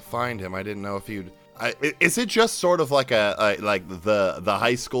try to find him. I didn't know if you'd. Is it just sort of like like the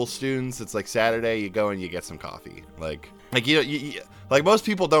high school students? It's like Saturday, you go and you get some coffee. Like you like most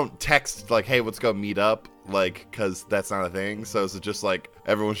people don't text like, hey, let's go meet up, like, because that's not a thing. So is it just like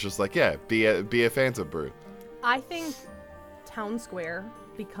everyone's just like, yeah, be a Phantom Brew? I think Town Square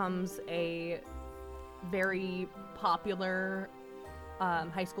becomes a very popular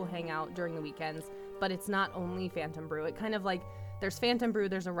high school hangout during the weekends, but it's not only Phantom Brew. It kind of like there's Phantom Brew,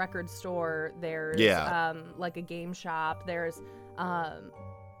 there's a record store, there's like a game shop, there's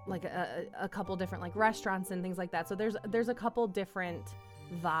like a couple different like restaurants and things like that. So there's a couple different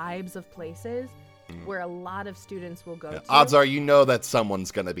vibes of places where a lot of students will go to. Odds are you know that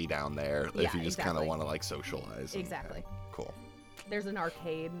someone's gonna be down there if Yeah, you just kind of exactly. want to like socialize. Exactly. Cool. There's an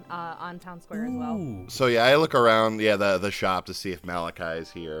arcade on Town Square as well. Ooh. So yeah, I look around, the shop to see if Malachi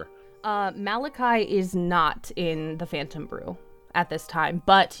is here. Malachi is not in the Phantom Brew at this time,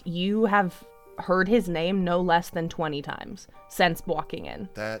 but you have heard his name no less than 20 times since walking in.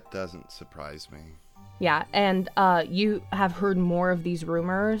 That doesn't surprise me. Yeah, and you have heard more of these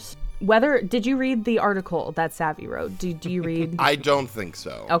rumors. Did you read the article that Savvy wrote? Do you read? I don't think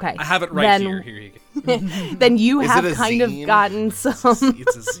so. Okay. I have it right then, here. Here you go. Then you Is have it a kind of zine? gotten some.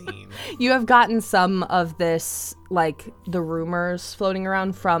 It's a zine. You have gotten some of this, like the rumors floating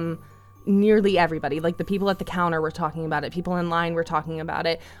around from nearly everybody. Like the people at the counter were talking about it. People in line were talking about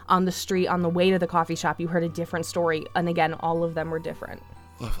it. On the street, on the way to the coffee shop, you heard a different story. And again, all of them were different.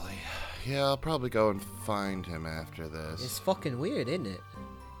 Lovely. Yeah, I'll probably go and find him after this. It's fucking weird, isn't it?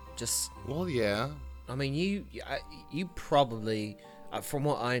 Just, Well, yeah. I mean, you probably, from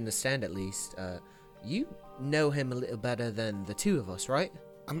what I understand at least, You know him a little better than the two of us, right?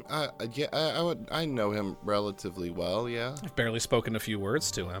 I know him relatively well, yeah. I've barely spoken a few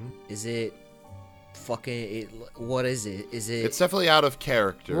words to him. Is it what is it? Is it... It's definitely out of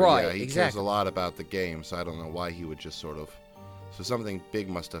character. Right, Yeah, he cares exactly. a lot about the game, so I don't know why he would just sort of... So something big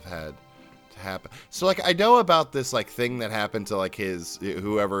must have had to happen. So, like, I know about this, like, thing that happened to, like, his...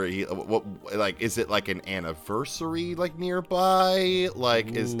 Whoever he... What, like, is it, like, an anniversary, like, nearby?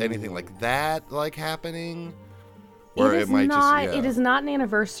 Like, is anything like that, like, happening? Or It is might not. just... Yeah. It is not an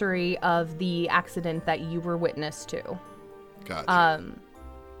anniversary of the accident that you were witness to. Gotcha.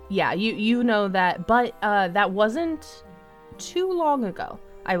 Yeah, you know that, but that wasn't too long ago.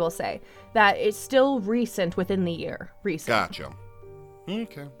 I will say that it's still recent within the year. Recent. Gotcha.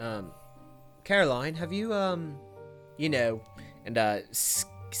 Okay. Caroline, have you, you know, and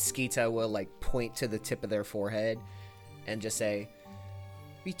Skeeta will, like, point to the tip of their forehead and just say,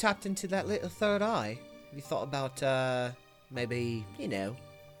 we tapped into that little third eye. Have you thought about, maybe, you know,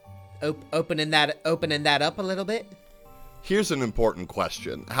 opening that up a little bit? Here's an important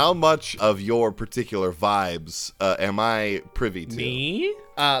question. How much of your particular vibes am I privy to? Me?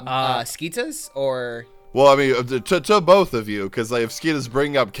 Skeeta's, or... Well, I mean, to both of you, because like, if Skeeta's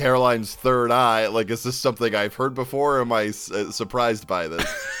bringing up Caroline's third eye, like, is this something I've heard before, or am I surprised by this?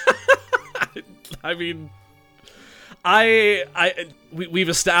 I mean, we've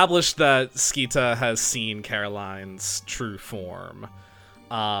established that Skeeta has seen Caroline's true form.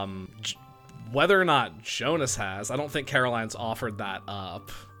 Whether or not Jonas has, I don't think Caroline's offered that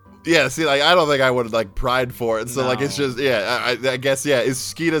up. Yeah, see, like, I don't think I would, like, pride for it, so, like, it's No. just, yeah, I guess, yeah, is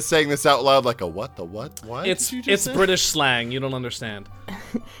Skeeta saying this out loud like a what, the what? What? It's did you just say? British slang. You don't understand.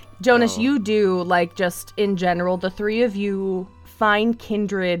 Jonas, you do, like, just in general, the three of you find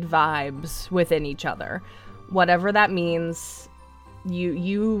kindred vibes within each other. Whatever that means,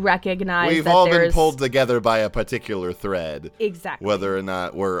 you recognize We've that all there's... been pulled together by a particular thread. Exactly. Whether or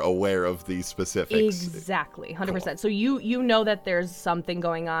not we're aware of these specifics. Exactly, 100%. So you know that there's something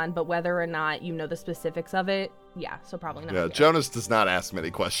going on, but whether or not you know the specifics of it, yeah, so probably not. Yeah, yet. Jonas does not ask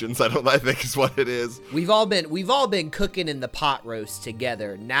many questions. I think is what it is. We've all been cooking in the pot roast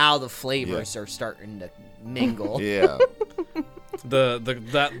together. Now the flavors are starting to mingle. Yeah.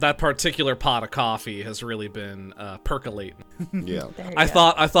 That particular pot of coffee has really been percolating. Yeah. There you I go.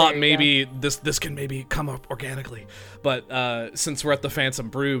 thought There you maybe this can maybe come up organically, but since we're at the Phantom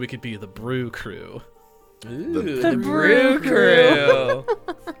Brew, we could be the Brew Crew. Ooh, The Brew Crew.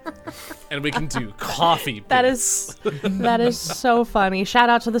 And we can do coffee. That bits. that is so funny. Shout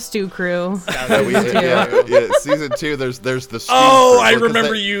out to the Stew Crew. Yeah, season 2. There's the soup Oh, group, I because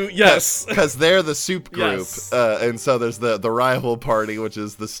remember you. Yes. because they're the soup group, Yes. and so there's the rival party, which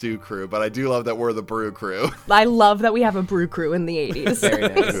is the stew crew. But I do love that we're the brew crew. I love that we have a Brew Crew in the 80s. Very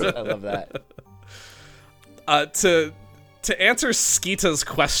nice. I love that. To answer Skeeta's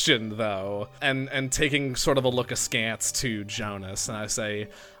question, though, and taking sort of a look askance to Jonas, and I say,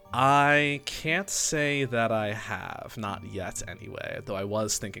 I can't say that I have, not yet anyway, though I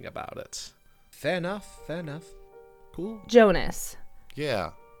was thinking about it. Fair enough. Fair enough. Cool. Jonas,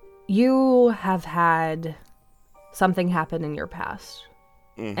 Yeah. you have had something happen in your past.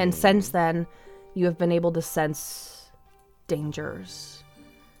 And since then, you have been able to sense dangers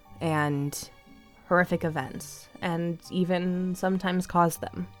and horrific events, and even sometimes cause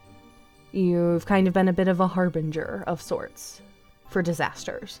them. You've kind of been a bit of a harbinger of sorts for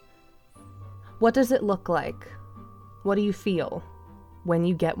disasters. What does it look like? What do you feel when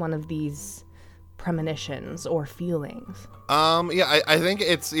you get one of these premonitions or feelings? Yeah, I think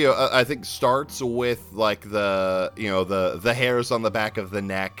it's, I think starts with like the hairs on the back of the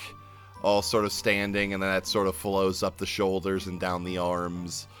neck all sort of standing, and then that sort of flows up the shoulders and down the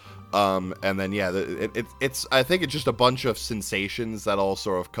arms. And then, yeah, it's I think it's just a bunch of sensations that all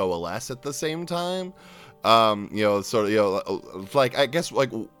sort of coalesce at the same time. Like, I guess,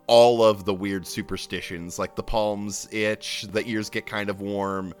 like, all of the weird superstitions, like the palms itch, the ears get kind of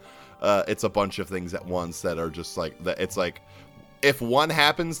warm. It's a bunch of things at once that are just like, that. It's like, if one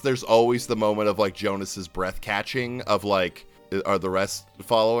happens, there's always the moment of, like, Jonas's breath catching of, like, are the rest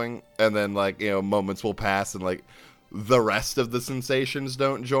following? And then, like, moments will pass and, like, the rest of the sensations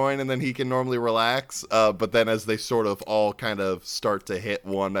don't join, and then he can normally relax. But then as they sort of all kind of start to hit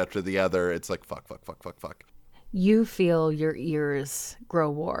one after the other, it's like, fuck. You feel your ears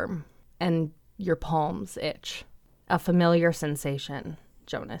grow warm and your palms itch. A familiar sensation,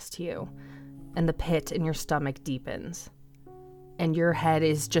 Jonas, to you. And the pit in your stomach deepens. And your head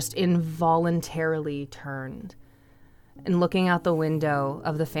is just involuntarily turned. And looking out the window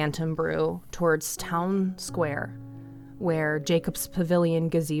of the Phantom Brew towards Town Square, where Jacob's Pavilion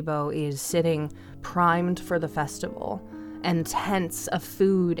gazebo is sitting primed for the festival, and tents of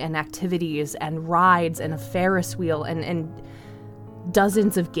food and activities and rides and a Ferris wheel and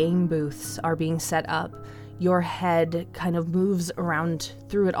dozens of game booths are being set up. Your head kind of moves around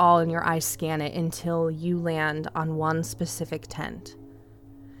through it all and your eyes scan it until you land on one specific tent.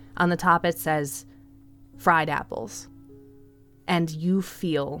 On the top it says, fried apples. And you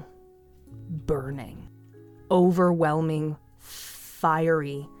feel burning. Overwhelming,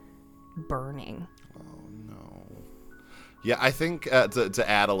 fiery burning. Yeah, I think to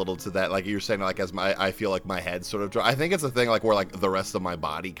add a little to that, like you're saying, like I feel like my head sort of, I think it's a thing like where like the rest of my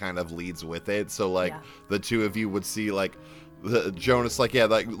body kind of leads with it. So like the two of you would see like Jonas, like,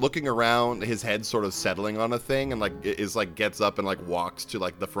 like looking around, his head sort of settling on a thing, and like is like gets up and like walks to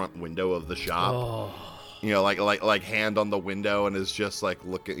like the front window of the shop. Oh. You know, like hand on the window, and is just like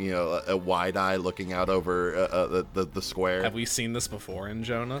looking, you know, a wide eye looking out over the square. Have we seen this before in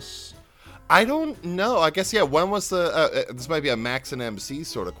Jonas? I don't know. I guess, when was the, this might be a Max and MC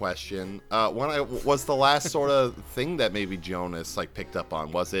sort of question. Was the last sort of thing that maybe Jonas, like, picked up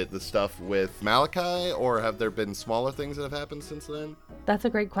on? Was it the stuff with Malachi, or have there been smaller things that have happened since then? That's a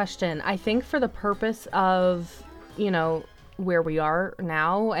great question. I think for the purpose of, you know, where we are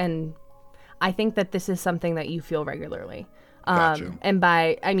now, and I think that this is something that you feel regularly. Gotcha. And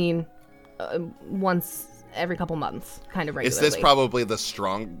by, I mean, once every couple months, kind of regularly. Is this probably the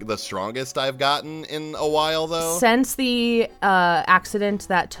strongest I've gotten in a while, though? Since the accident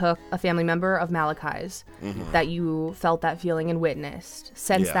that took a family member of Malachi's, that you felt that feeling and witnessed,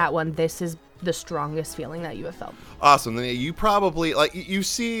 since that one, this is the strongest feeling that you have felt. Awesome. Then you probably, like, you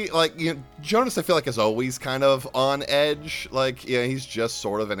see, like, you know, Jonas, I feel like, is always kind of on edge. Like, you know, he's just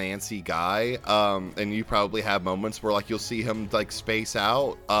sort of an antsy guy. And you probably have moments where, like, you'll see him, like, space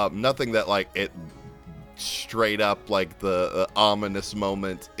out. Nothing that, like, it straight up like the ominous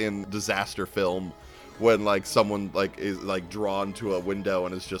moment in disaster film when like someone like is like drawn to a window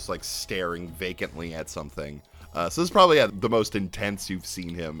and is just like staring vacantly at something. So this is probably the most intense you've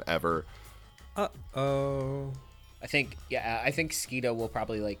seen him ever. I think Skeeto will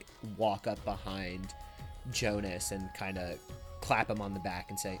probably like walk up behind Jonas and kind of clap him on the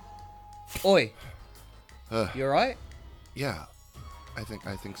back and say, "Oi, you all right?" Yeah, I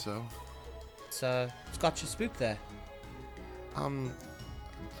think so. It's got you spooked there. I'm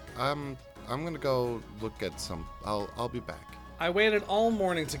gonna go look at some. I'll be back. I waited all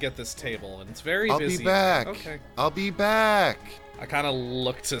morning to get this table, and it's very busy. I'll be back. Okay. I'll be back. I kind of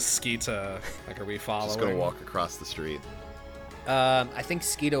look to Skeeta. Like, are we following? Just gonna walk across the street. I think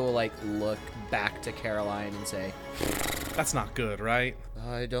Skeeto will like look back to Caroline and say, "That's not good, right?"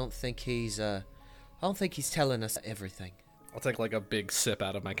 I don't think he's telling us everything. I'll take like a big sip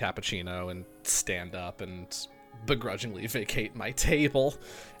out of my cappuccino and stand up and begrudgingly vacate my table.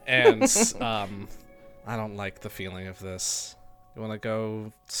 And I don't like the feeling of this. You want to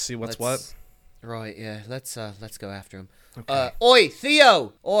go see what's what? Right, yeah. Let's go after him. Okay. Oi,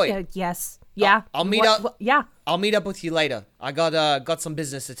 Theo! Oi! Yes. Yeah. I'll meet up. Yeah. I'll meet up with you later. I got some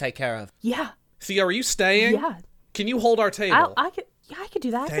business to take care of. Yeah. Theo, are you staying? Yeah. Can you hold our table? I could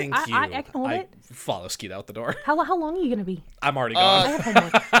do that. Thank you. I can hold it. Follow Skeet out the door. How long are you gonna be? I'm already gone. I have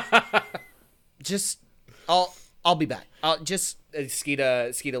homework. I'll be back.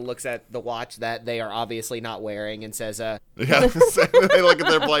 Skeeta looks at the watch that they are obviously not wearing and says, Yeah, they look at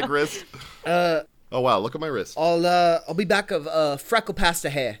their blank wrist. Oh wow, look at my wrist. I'll be back of freckle past the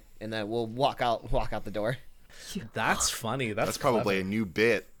hair, and then we'll walk out the door. That's funny. That's probably a new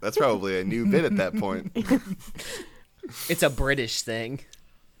bit. That's probably a new bit at that point. It's a British thing,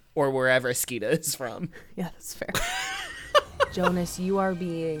 or wherever Skeeta is from. Yeah, that's fair. Jonas, you are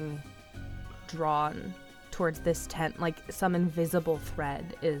being drawn towards this tent, like some invisible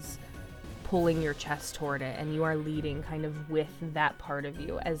thread is pulling your chest toward it, and you are leading kind of with that part of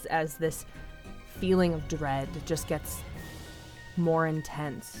you as this feeling of dread just gets more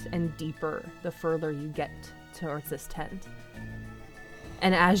intense and deeper the further you get towards this tent.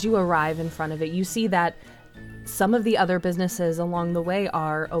 And as you arrive in front of it, you see that some of the other businesses along the way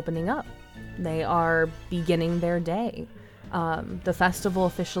are opening up. They are beginning their day. The festival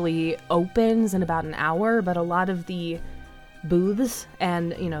officially opens in about an hour, but a lot of the booths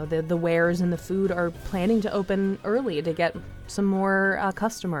and, you know, the wares and the food are planning to open early to get some more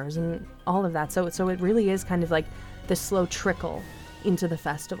customers and all of that. So it really is kind of like this slow trickle into the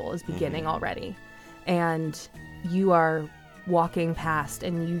festival is beginning already. And you are walking past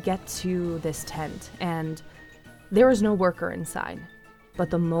and you get to this tent and there is no worker inside. But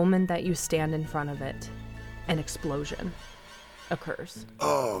the moment that you stand in front of it, an explosion occurs.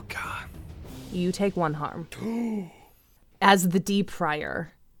 Oh, God. You take one harm. as the deep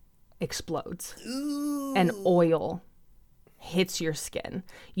fryer explodes and oil hits your skin.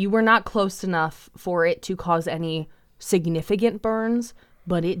 You were not close enough for it to cause any significant burns,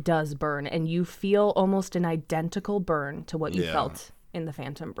 but it does burn, and you feel almost an identical burn to what you felt in the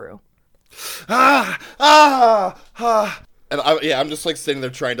Phantom Brew. And I'm just like sitting there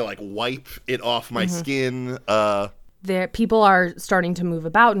trying to like wipe it off my skin. There, people are starting to move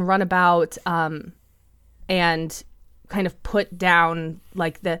about and run about, and kind of put down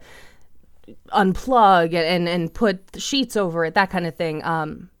like the unplug and put sheets over it, that kind of thing.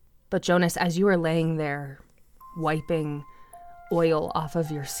 But Jonas, as you are laying there wiping oil off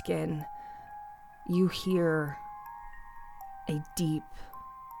of your skin, you hear a deep,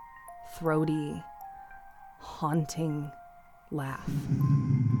 throaty, haunting laugh.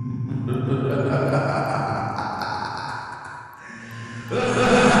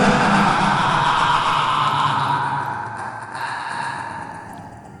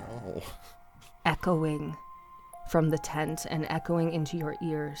 Echoing from the tent and echoing into your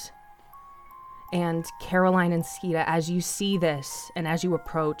ears. And Caroline and Skeeta, as you see this and as you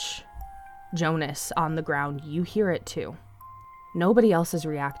approach Jonas on the ground, you hear it too. Nobody else is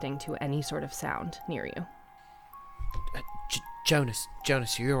reacting to any sort of sound near you. Jonas,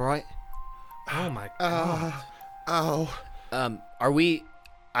 you all right? Oh my god. Are we?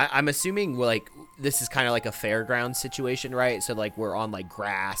 I'm assuming like this is kind of like a fairground situation, right? So like we're on like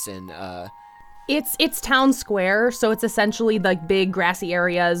grass and It's town square, so it's essentially like big grassy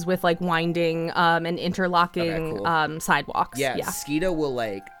areas with like winding and interlocking Okay, cool. Sidewalks. yeah. Skeeta will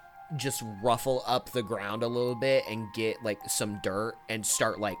like just ruffle up the ground a little bit and get like some dirt and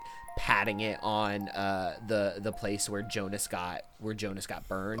start like patting it on the place where Jonas got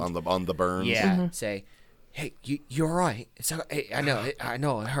burned on the burns. Yeah. Say, hey, you all right? It's all right. Hey, I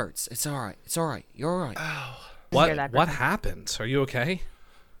know it hurts. It's all right. You're all right. What happened? Are you okay?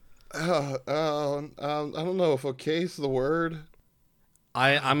 I don't know if okay's the word.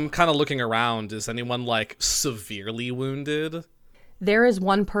 I'm kind of looking around. Is anyone like severely wounded? There is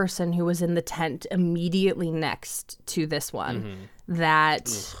one person who was in the tent immediately next to this one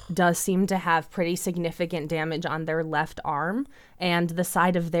that does seem to have pretty significant damage on their left arm, and the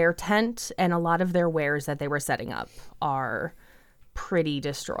side of their tent and a lot of their wares that they were setting up are pretty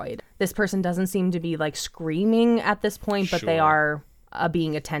destroyed. This person doesn't seem to be like screaming at this point, but they are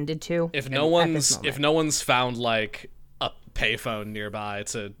being attended to. If no one's found like a payphone nearby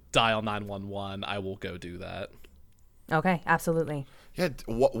to dial 911, I will go do that. Okay, absolutely. Yeah,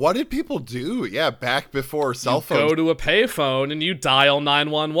 what did people do? Yeah, back before cell phones. Go to a payphone and you dial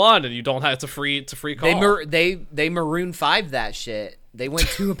 911, and you don't have to free call. They Maroon 5 that shit. They went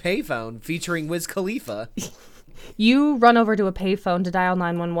to a payphone featuring Wiz Khalifa. You run over to a payphone to dial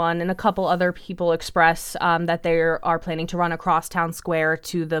 911, and a couple other people express that they are planning to run across town square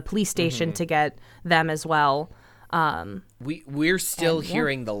to the police station to get them as well. We're still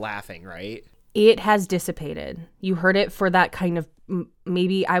hearing the laughing, right? It has dissipated. You heard it for that kind of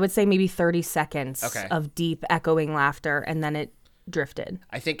maybe 30 seconds of deep echoing laughter, and then it drifted.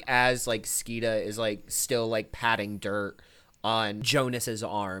 I think as like Skeeta is like still like patting dirt on Jonas's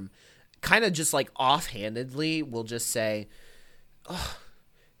arm, kind of just like offhandedly will just say, "Oh,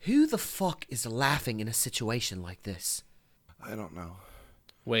 who the fuck is laughing in a situation like this?" I don't know.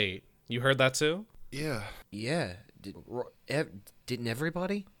 Wait, you heard that too? Yeah. Yeah. Didn't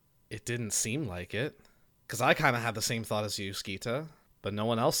everybody? It didn't seem like it. Because I kind of had the same thought as you, Skeeta. But no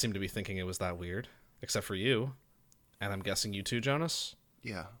one else seemed to be thinking it was that weird. Except for you. And I'm guessing you too, Jonas?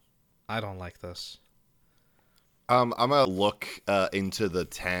 Yeah. I don't like this. I'm gonna look into the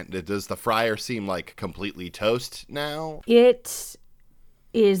tent. Does the fryer seem like completely toast now? It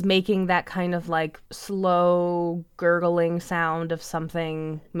is making that kind of like slow gurgling sound of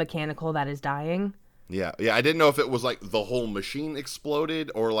something mechanical that is dying. Yeah. I didn't know if it was like the whole machine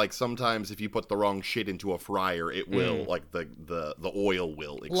exploded, or like sometimes if you put the wrong shit into a fryer, it will like the oil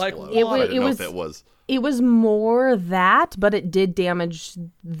will explode. Like I didn't know if it was. It was more that, but it did damage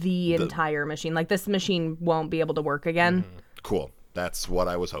the entire machine. Like this machine won't be able to work again. Cool. That's what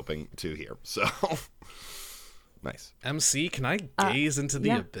I was hoping to hear. So nice. MC, can I gaze into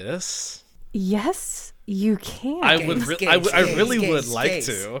the abyss? Yes, you can. I really would like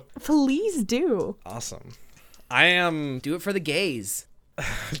to. Please do. Awesome. I am. Do it for the gays.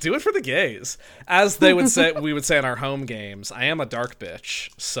 Do it for the gays, as they would say. We would say in our home games. I am a dark bitch,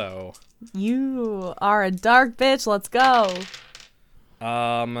 so. You are a dark bitch. Let's go.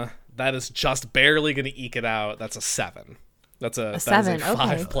 That is just barely gonna eke it out. That's a 7. That's a 7. That is a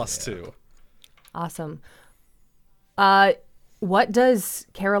 5 okay. plus 2. Awesome. What does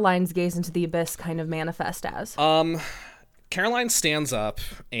Caroline's gaze into the abyss kind of manifest as? Caroline stands up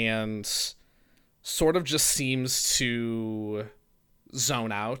and sort of just seems to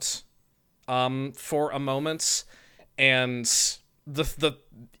zone out for a moment, and the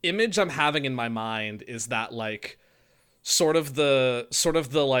image I'm having in my mind is that like sort of the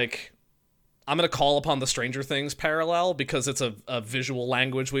like, I'm going to call upon the Stranger Things parallel because it's a visual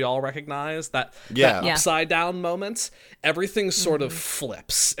language we all recognize, that upside down moment. Everything sort of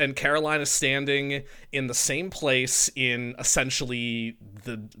flips, and Caroline is standing in the same place in essentially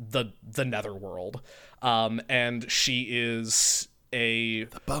the netherworld. And she is the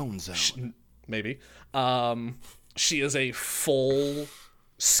bone zone. Maybe. She is a full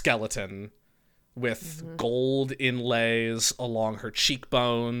skeleton with gold inlays along her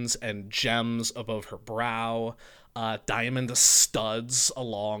cheekbones and gems above her brow, diamond studs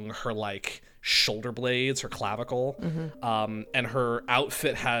along her like shoulder blades, her clavicle, and her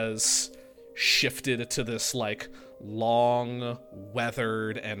outfit has shifted to this like long,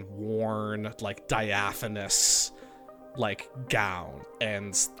 weathered and worn, like diaphanous like gown.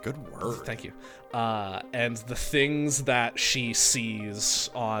 And good word. Thank you. And the things that she sees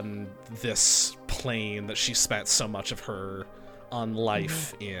on this plane that she spent so much of her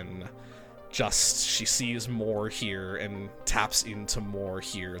life in, just she sees more here and taps into more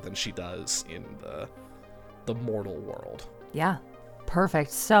here than she does in the mortal world. Yeah,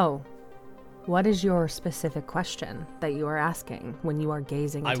 perfect. So, what is your specific question that you are asking when you are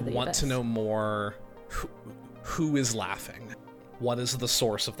gazing into the abyss? I want to know more. Who is laughing? What is the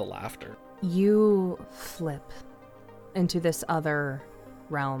source of the laughter? You flip into this other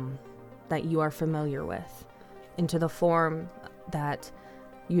realm that you are familiar with, into the form that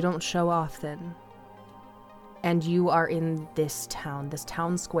you don't show often. And you are in this town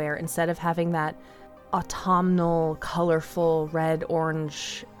square. Instead of having that autumnal, colorful, red,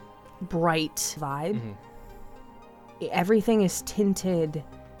 orange, bright vibe, everything is tinted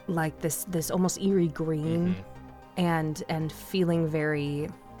like this almost eerie green and feeling very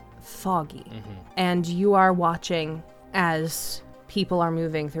foggy. And you are watching as people are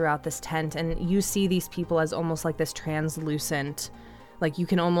moving throughout this tent, and you see these people as almost like this translucent, like you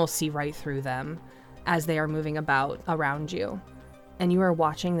can almost see right through them as they are moving about around you. And you are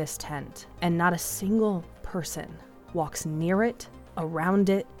watching this tent, and not a single person walks near it, around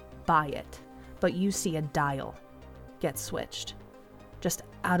it, by it. But you see a dial get switched just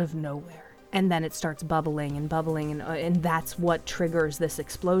out of nowhere. And then it starts bubbling, and that's what triggers this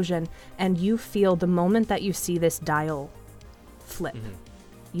explosion. And you feel, the moment that you see this dial flip,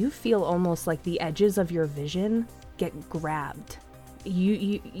 you feel almost like the edges of your vision get grabbed.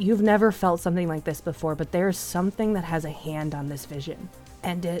 You've never felt something like this before, but there's something that has a hand on this vision,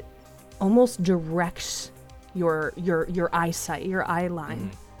 and it almost directs your eyesight, your eye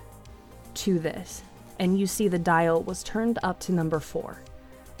line to this. And you see the dial was turned up to number 4.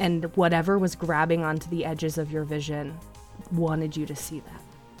 And whatever was grabbing onto the edges of your vision wanted you to see that.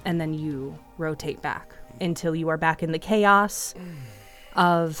 And then you rotate back until you are back in the chaos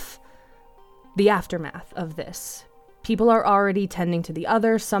of the aftermath of this. People are already tending to the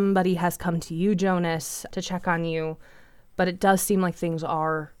other. Somebody has come to you, Jonas, to check on you. But it does seem like things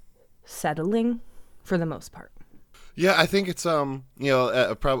are settling for the most part. Yeah, I think it's I'm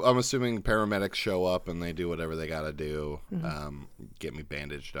assuming paramedics show up and they do whatever they gotta do, get me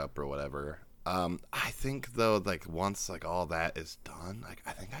bandaged up or whatever. I think though, like once like all that is done, like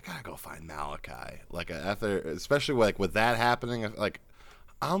I think I gotta go find Malachi. Like after, especially like with that happening, like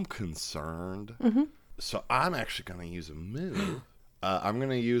I'm concerned. So I'm actually gonna use a move. I'm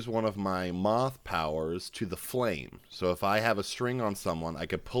gonna use one of my moth powers to the flame. So if I have a string on someone, I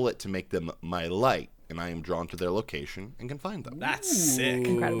could pull it to make them my light. And I am drawn to their location and can find them. That's sick.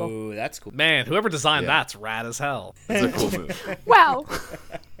 Incredible. Ooh, that's cool. Man, whoever designed that's rad as hell. It's a cool move. Wow.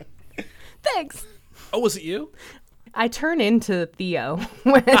 Thanks. Oh, was it you? I turn into Theo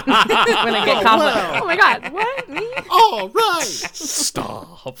when I get confident. Oh my god, what? Me? All right.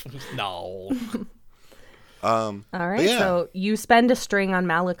 Stop. No. All right, so you spend a string on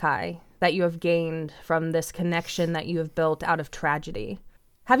Malachi that you have gained from this connection that you have built out of tragedy.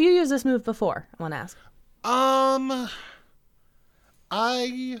 Have you used this move before? I want to ask.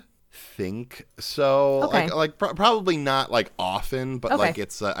 I think so. Okay. Probably not like often, but Okay. like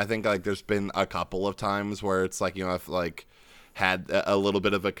it's. I think like there's been a couple of times where it's like I've like had a little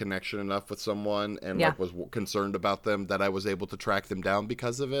bit of a connection enough with someone and like was concerned about them that I was able to track them down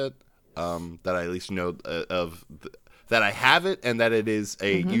because of it. That I at least know that I have it and that it is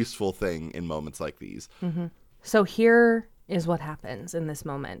a useful thing in moments like these. So here is what happens in this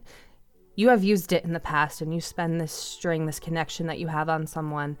moment. You have used it in the past, and you spend this string, this connection that you have on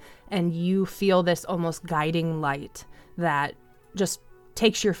someone, and you feel this almost guiding light that just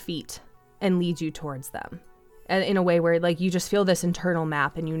takes your feet and leads you towards them. And in a way where, like, you just feel this internal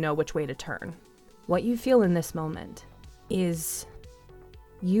map and you know which way to turn. What you feel in this moment is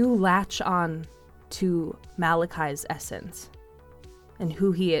you latch on to Malachi's essence and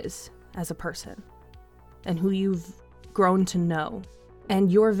who he is as a person and who you've grown to know.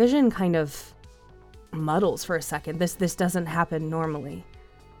 And your vision kind of muddles for a second. This doesn't happen normally.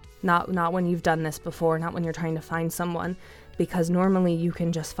 Not when you've done this before, not when you're trying to find someone, because normally you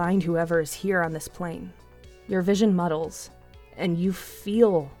can just find whoever is here on this plane. Your vision muddles, and you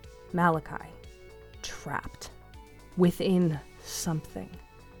feel Malachi trapped within something.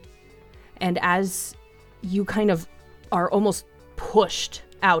 And as you kind of are almost pushed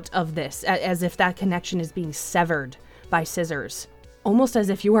out of this, as if that connection is being severed by scissors, almost as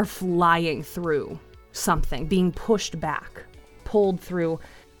if you are flying through something, being pushed back, pulled through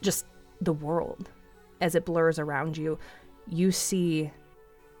just the world. As it blurs around you, you see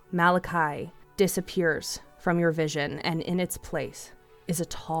Malachi disappears from your vision, and in its place is a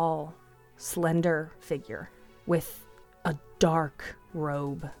tall, slender figure with a dark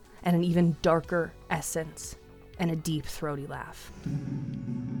robe and an even darker essence and a deep, throaty laugh.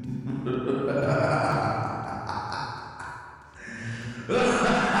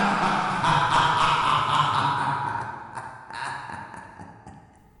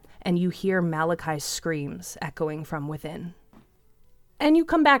 And you hear Malachi's screams echoing from within. And you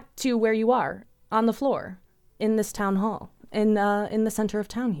come back to where you are, on the floor, in this town hall, in the center of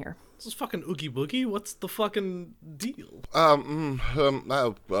town here. This is fucking Oogie Boogie. What's the fucking deal? I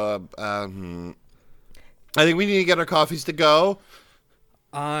think we need to get our coffees to go.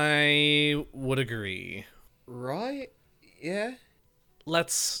 I would agree. Right? Yeah.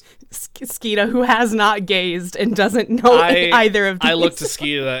 Let's... Skeeta, who has not gazed and doesn't know either of these. I look to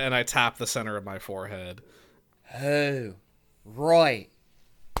Skeeta and I tap the center of my forehead. Oh, right.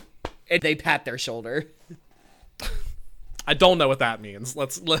 And they pat their shoulder. I don't know what that means.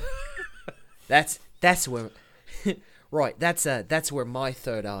 That's where... right, that's where my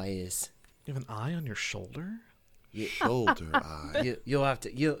third eye is. You have an eye on your shoulder? Shoulder eye. You'll have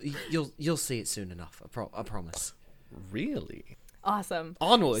to... You'll see it soon enough. I promise. Really? Awesome.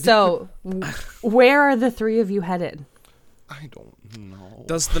 Onward. So, where are the three of you headed? I don't know.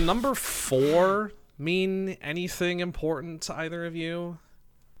 Does the number 4 mean anything important to either of you?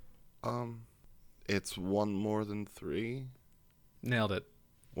 It's one more than 3. Nailed it.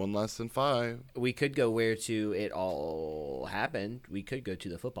 One less than 5. We could go where it all happened. We could go to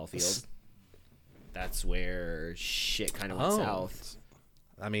the football field. That's where shit kind of went south.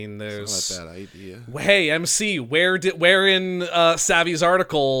 I mean, It's there's... not a bad idea. Hey, MC, where in Savvy's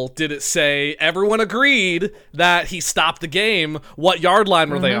article did it say everyone agreed that he stopped the game? What yard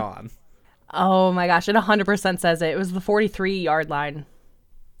line were they on? Oh my gosh, it 100% says it. It was the 43-yard line.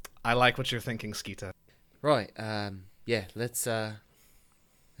 I like what you're thinking, Skeeta. Right. Yeah. Let's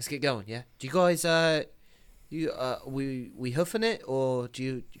get going. Yeah. Do you guys we hoofing it, or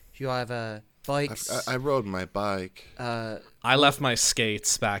do you have bikes? I rode my bike. I left my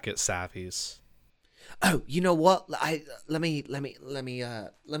skates back at Savvy's. Oh, you know what? Let me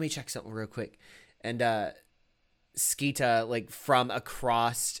check something real quick. And Skeeta, like, from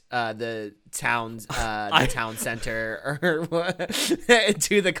across the town's the town center or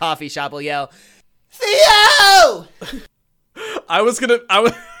to the coffee shop will yell, "Theo!" I was gonna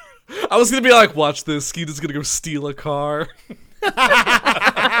be like, watch this. Skeeta's gonna go steal a car.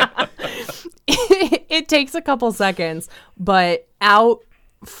 It takes a couple seconds, but out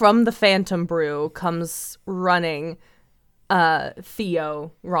from the Phantom Brew comes running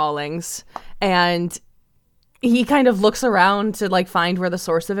Theo Rawlings, and he kind of looks around to, like, find where the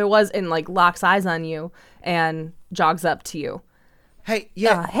source of it was, and, like, locks eyes on you and jogs up to you. Hey,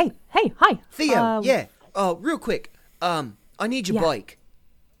 yeah. Hey, hi. Theo, yeah. Real quick. I need your bike.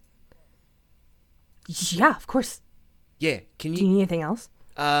 Yeah, of course. Yeah, can Do you need anything else?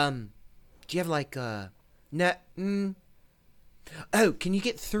 Do you have, like, Oh, can you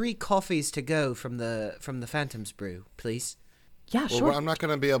get 3 coffees to go from the Phantom's Brew, please? Yeah, Well, sure. I'm not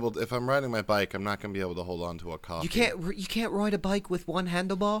going to be able to, if I'm riding my bike, I'm not going to be able to hold on to a coffee. You can't ride a bike with one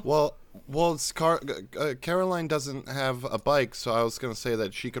handlebar? Well, it's Caroline doesn't have a bike, so I was going to say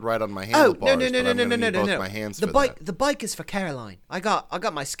that she could ride on my handlebars. Oh, no. but I'm gonna need both my hands The for bike that. the bike is for Caroline. I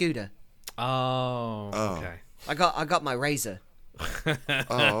got my scooter. Oh, okay. I got my razor.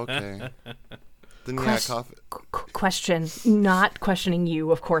 Oh, okay. Then yeah, coffee. Question, not questioning you,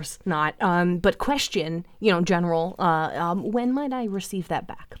 of course not. But question, general. When might I receive that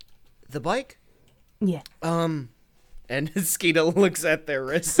back? The bike? Yeah. And Skeeter looks at their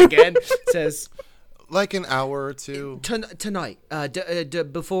wrists again, says, Like an hour or two. Tonight,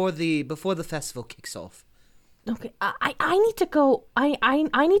 before the festival kicks off. Okay. I need to go.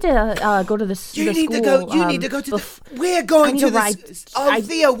 I need to go to the school. You need to go. You need to go to the. We're going to the.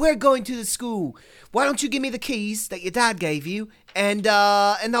 Theo, we're going to the school. Why don't you give me the keys that your dad gave you, and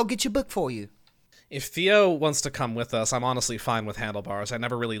I'll get your book for you. If Theo wants to come with us, I'm honestly fine with handlebars. I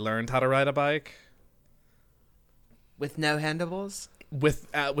never really learned how to ride a bike. With no handlebars? With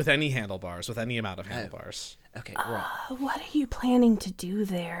any handlebars, with any amount of handlebars. Okay, right. What are you planning to do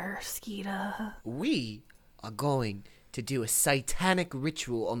there, Skeeta? We are going to do a satanic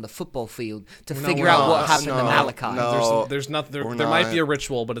ritual on the football field to No, figure we're out not. what happened to No, Malachi. no. There's nothing. There We're might not. be a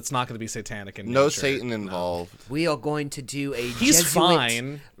ritual, but it's not going to be satanic in No nature. Satan involved. We are going to do a He's Jesuit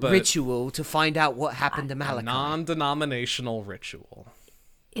fine, but- ritual to find out what happened to A Malachi. non-denominational ritual.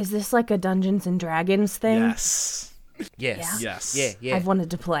 Is this like a Dungeons and Dragons thing? Yes. Yes. Yes. Yeah. I've wanted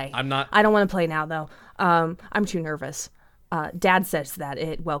to play. I'm not. I don't want to play now though. I'm too nervous. Dad says that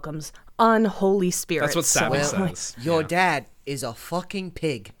it welcomes unholy spirits. That's what Savvy Well, says. your dad is a fucking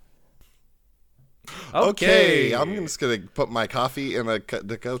pig. Okay, I'm just gonna put my coffee in the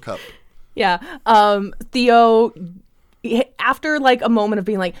go cup. Yeah. Theo, after like a moment of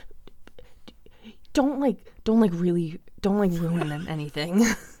being like, don't really ruin anything.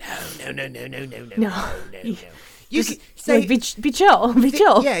 No. You Just, say, like, be chill. Be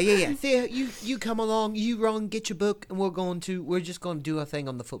chill. Yeah. Theo, you come along, you run, get your book, and we're just going to do our thing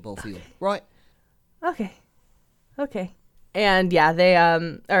on the football field, right? Okay. And yeah, they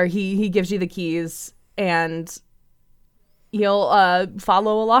or he gives you the keys and he'll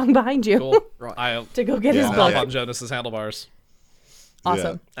follow along behind you Cool. I'll to go get his no, book. hop on Jonas's handlebars,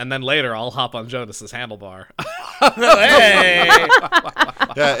 Awesome. and then later I'll hop on Jonas's handlebar. Hey!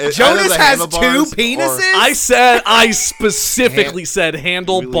 Yeah, Jonas either the has two handlebars or- penises? I specifically said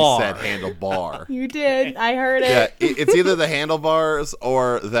handlebar. Really said handlebar. You did. I heard Yeah, it. it's either the handlebars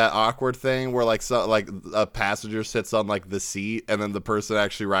or that awkward thing where like a passenger sits on like the seat and then the person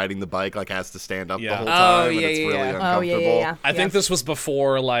actually riding the bike like has to stand up the Yeah. whole Oh, time and yeah, it's yeah, really yeah. uncomfortable. Oh, yeah. I think this was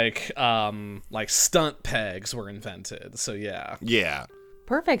before like stunt pegs were invented. So yeah. Yeah.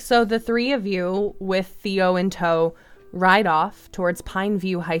 Perfect. So the three of you, with Theo in tow, ride off towards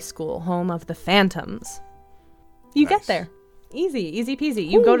Pineview High School, home of the Phantoms. You get there. Easy peasy.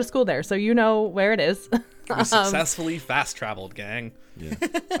 You go to school there, so you know where it is. We successfully fast traveled, gang. Yeah.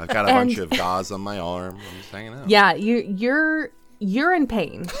 I've got a bunch of gauze on my arm. I'm just hanging out. Yeah, you're in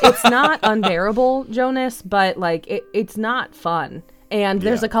pain. It's not unbearable, Jonas, but like it's not fun. And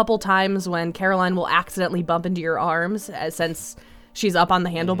there's Yeah. a couple times when Caroline will accidentally bump into your arms since she's up on the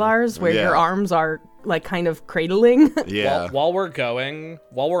handlebars where Yeah. your arms are like kind of cradling. Yeah. While we're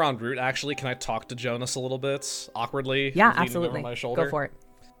en route, actually, can I talk to Jonas a little bit awkwardly? Yeah, leaning absolutely. Over my shoulder? Go for it.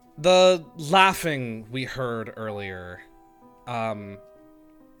 The laughing we heard earlier,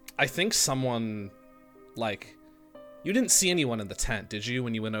 I think someone, like, you didn't see anyone in the tent, did you,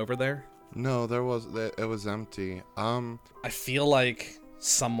 when you went over there? No, it was empty. I feel like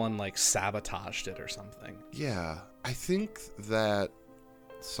someone, like, sabotaged it or something. Yeah. I think that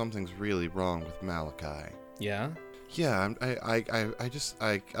something's really wrong with Malachi. Yeah? Yeah, I just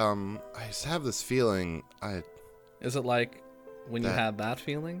have this feeling. Is it like when you That- had that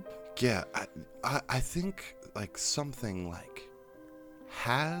feeling? Yeah, I think like something like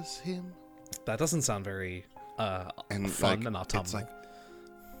has him That doesn't sound very and fun like, and autumnal. it's like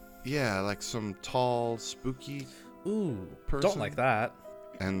like some tall, spooky, Ooh, person. don't like that.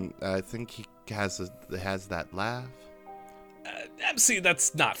 and I think he has that laugh. See,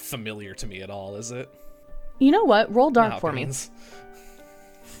 that's not familiar to me at all, is it? You know what? Roll dark No, for me. Beans.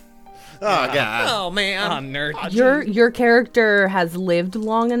 Oh God! Oh, man. Ah, nerd. Your character has lived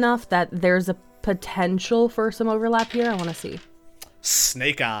long enough that there's a potential for some overlap here. I want to see.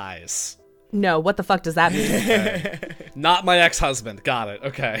 Snake eyes. No, what the fuck does that mean? Not my ex-husband. Got it.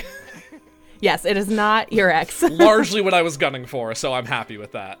 Okay. Yes, it is not your ex. Largely what I was gunning for, so I'm happy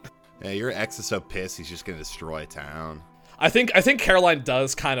with that. Yeah, your ex is so pissed he's just gonna destroy town. I think Caroline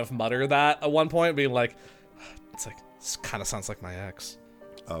does kind of mutter that at one point, being like, "It's like this kind of sounds like my ex."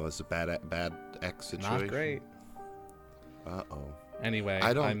 Oh, it's a bad ex situation. Not great. Uh-oh. Anyway,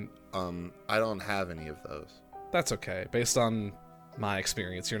 I don't have any of those. that's okay. Based on my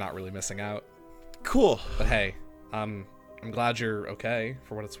experience, you're not really missing out. Cool. But hey, I'm glad you're okay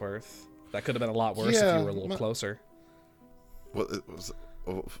for what it's worth. That could have been a lot worse if Yeah, you were a little closer. What it was?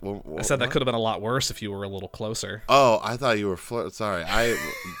 I said that could have been a lot worse if you were a little closer. Oh, I thought you were sorry. I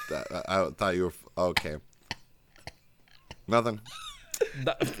thought you were okay. Nothing.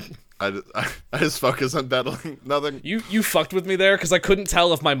 I just focus on battling nothing. You fucked with me there because I couldn't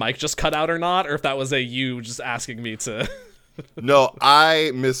tell if my mic just cut out or not, or if that was you just asking me to. No,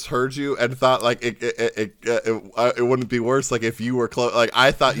 I misheard you and thought like it wouldn't be worse like if you were close. Like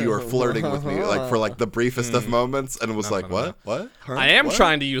I thought you were flirting with me like for like the briefest of moments, and it was like what? Huh? I am What?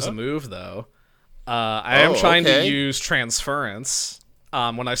 trying to use a move though. I am trying to okay. use transference.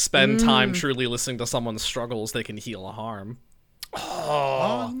 When I spend time truly listening to someone's struggles, they can heal a harm.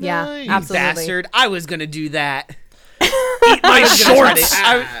 Oh, Yeah, nice. absolutely. Bastard! I was gonna do that. Eat my shorts.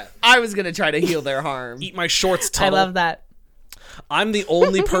 I was gonna try to heal their harm. Eat my shorts, I Tuttle. love that. I'm the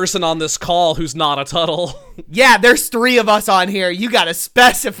only person on this call who's not a Tuttle. Yeah, there's 3 of us on here. You gotta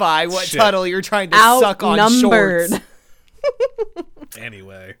specify what Shit. Tuttle you're trying to suck on Outnumbered. shorts.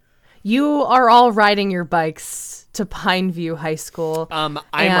 Anyway. You are all riding your bikes to Pineview High School. I'm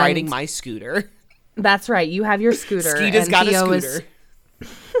And- riding my scooter. That's right. You have your scooter. Skeeta's and got a Theo scooter.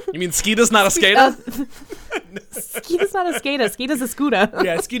 You mean Skeeta's not a skater? Skeeta's not a skater. Skeeta's a scooter.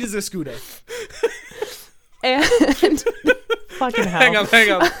 Yeah, Skeeta's a scooter. And fucking hell.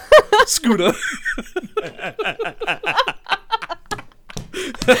 Hang on. Scooter.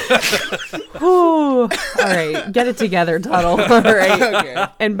 Ooh. All right, get it together, Tuttle. All right. Okay.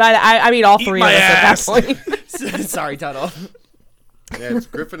 And by that, I mean all three of my us ass. at that point. Sorry, Tuttle. Yeah, it's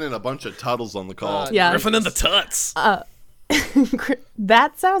Griffin and a bunch of Tuttles on the call. Yeah. Griffin and the Tuts.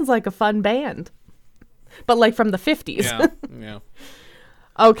 That sounds like a fun band. But like from the 50s. Yeah.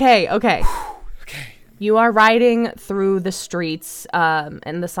 Okay. You are riding through the streets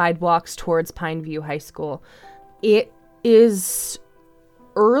and the sidewalks towards Pineview High School. It is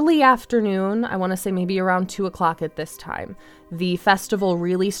early afternoon. I want to say maybe around 2 o'clock at this time. The festival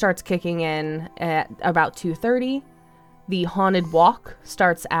really starts kicking in at about 2:30. The haunted walk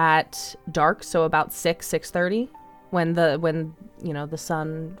starts at dark, so about 6:30 when the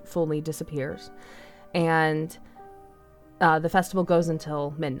sun fully disappears. And the festival goes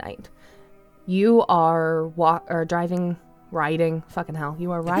until midnight. You are riding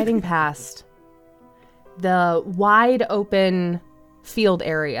past the wide open field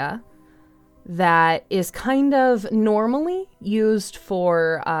area that is kind of normally used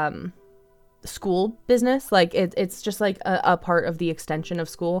for school business. Like it's just like a part of the extension of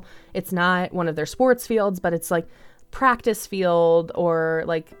school. It's not one of their sports fields, but it's like practice field or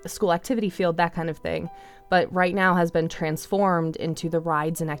like a school activity field, that kind of thing. But right now has been transformed into the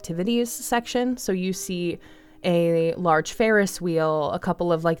rides and activities section. So you see a large Ferris wheel, a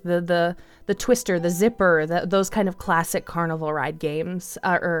couple of like the Twister, the Zipper, those kind of classic carnival ride games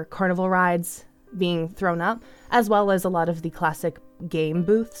or carnival rides being thrown up, as well as a lot of the classic game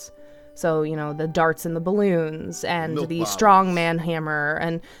booths. So, the darts and the balloons and Milk the bottles. strongman hammer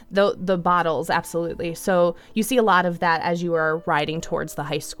and the bottles, absolutely. So you see a lot of that as you are riding towards the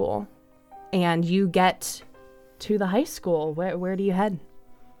high school. And you get to the high school. Where do you head?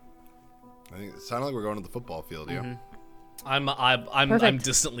 I think it sounded like we're going to the football field, yeah. I'm Perfect.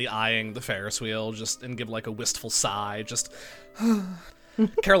 distantly eyeing the Ferris wheel and give like a wistful sigh. Just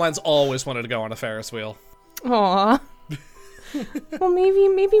Caroline's always wanted to go on a Ferris wheel. Aw. Well,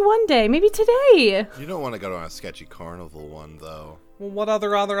 maybe one day. Maybe today. You don't want to go on a sketchy carnival one, though. Well, what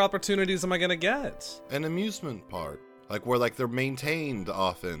other opportunities am I gonna get? An amusement park. Like, where, like, they're maintained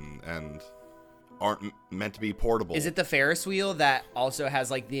often and aren't meant to be portable. Is it the Ferris wheel that also has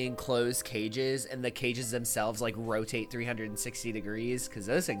like the enclosed cages and the cages themselves like rotate 360 degrees? Because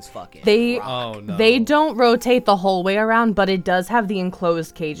those things fucking rock. Oh no. They don't rotate the whole way around, but it does have the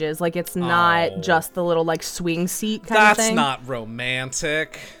enclosed cages. Like it's not just the little like swing seat kind of That's thing. not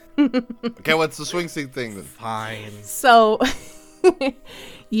romantic. Okay, what's the swing seat thing then? Fine. So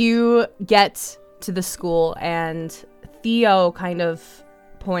you get to the school and Theo kind of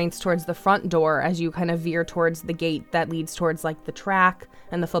points towards the front door as you kind of veer towards the gate that leads towards like the track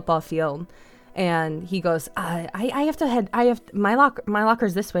and the football field. And he goes, I have to head. My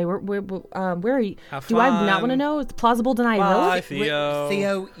locker's this way. Where are you? Have Do I not fun. want to know? It's plausible Bye, deniability. Theo.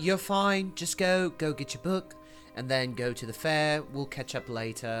 Theo, you're fine. Just go get your book and then go to the fair. We'll catch up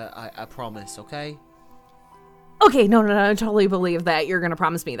later. I promise, okay? Okay, no, I totally believe that you're gonna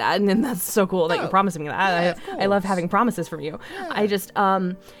promise me that, and then that's so cool that you're promising me that. I love having promises from you. I just,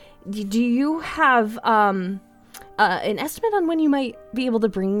 do you have an estimate on when you might be able to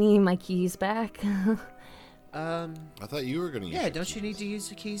bring me my keys back? I thought you were going to use Yeah, your don't you need keys. to use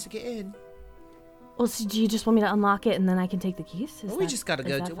the keys to get in? Well, so do you just want me to unlock it and then I can take the keys? Well, we just gotta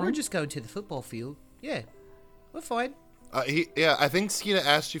go to. We're just going to the football field. Yeah, we're fine. I think Skeeta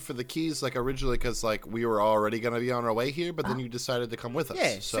asked you for the keys, like, originally because, like, we were already going to be on our way here, but then you decided to come with us.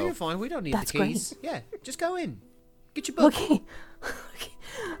 Yeah, so you're fine. We don't need That's the great. keys. Yeah, just go in. Get your book. Okay.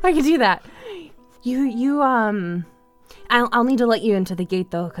 I can do that. I'll need to let you into the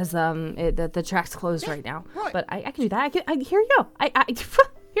gate though, because the track's closed right now. right. But I can do that. Here you go.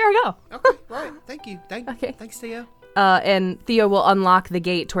 Here I go. Okay, right. Thank you. Okay. Thanks, Theo. And Theo will unlock the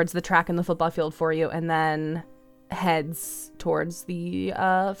gate towards the track and the football field for you, and then heads towards the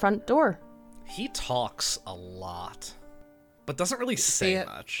front door. He talks a lot, but doesn't really say Yeah.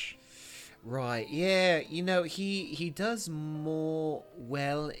 much. Right. Yeah. He does more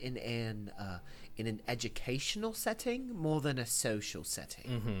well in an educational setting more than a social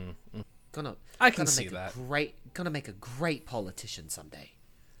setting. Mm-hmm. I can see that. Gonna make a great politician someday.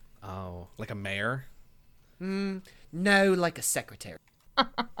 Oh, like a mayor? No, like a secretary.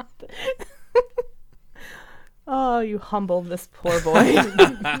 Oh, you humbled this poor boy.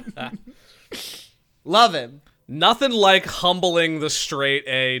 Love him. Nothing like humbling the straight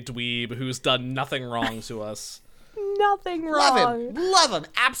A dweeb who's done nothing wrong to us. Nothing Love wrong. him. Love him.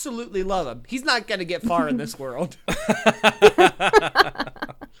 Absolutely love him. He's not gonna get far in this world.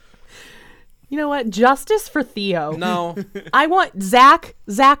 You know what? Justice for Theo. No. I want Zach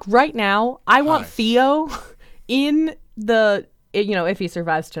right now. I want Theo in the, if he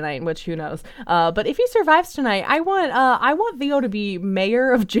survives tonight, which who knows. But if he survives tonight, I want Theo to be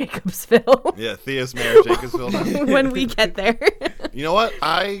mayor of Jacobsville Yeah, Thea's mayor of Jacobsville now. when we get there. You know what?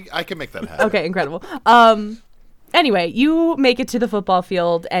 I can make that happen. Okay, incredible. Anyway, you make it to the football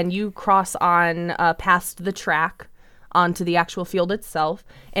field and you cross on past the track onto the actual field itself,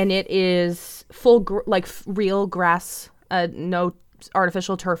 and it is full real grass, no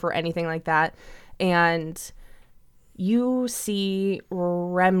artificial turf or anything like that. And you see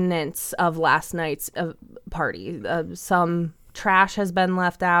remnants of last night's party. Some trash has been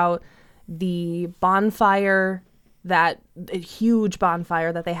left out. The bonfire, that huge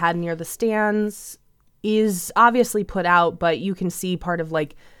bonfire that they had near the stands, is obviously put out, but you can see part of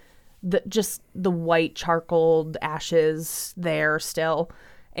the white charcoal ashes there still.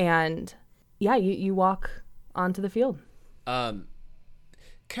 And yeah, you walk onto the field.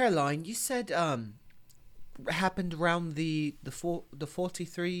 Caroline, you said happened around the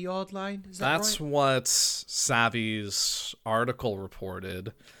 43-yard line. Is that That's right? what Savvy's article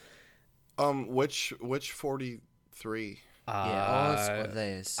reported. Which 43? Yeah, ours or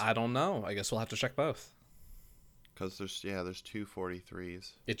theirs. I don't know. I guess we'll have to check both. Because there's two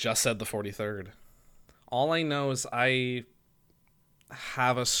 43s. It just said the 43rd. All I know is I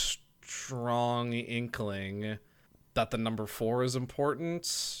have a strong inkling that the number 4 is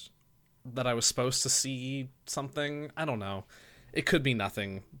important, that I was supposed to see something. I don't know. It could be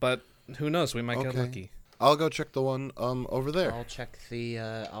nothing, but who knows? We might get lucky. I'll go check the one over there. I'll check the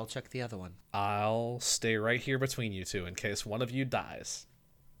other one. I'll stay right here between you two in case one of you dies.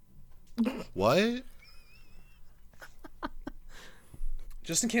 What?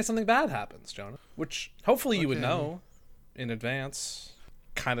 Just in case something bad happens, Jonah. Which hopefully you would know in advance.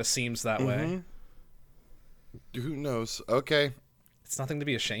 Kind of seems that way. Who knows? Okay. It's nothing to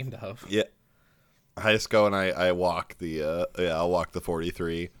be ashamed of. Yeah. I just go and I walk I'll walk the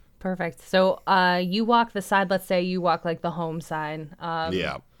 43. Perfect. So you walk the side, let's say you walk like the home side.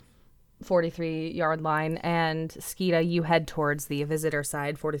 Yeah. 43-yard line, and Skeeta, you head towards the visitor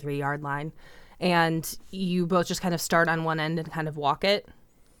side, 43-yard line, and you both just kind of start on one end and kind of walk it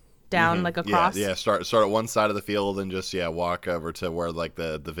down like across. Yeah. Start at one side of the field and just walk over to where like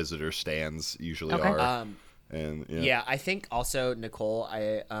the visitor stands usually are. And Yeah, I think also Nicole,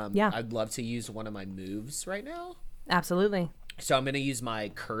 I'd love to use one of my moves right now. Absolutely. So I'm going to use my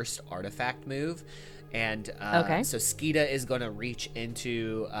cursed artifact move, and Okay. so Skeeta is going to reach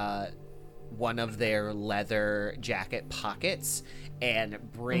into one of their leather jacket pockets and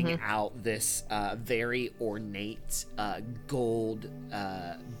bring out this very ornate gold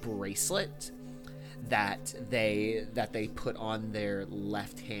bracelet that they put on their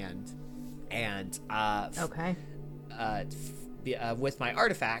left hand, and with my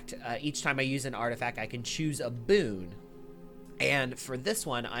artifact, each time I use an artifact, I can choose a boon. And for this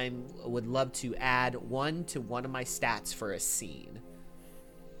one, I would love to add 1 to one of my stats for a scene.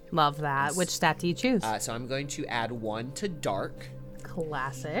 Love that. Which stat do you choose? So I'm going to add 1 to dark.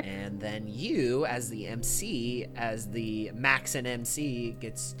 Classic. And then you, as the MC, as the Maxon MC,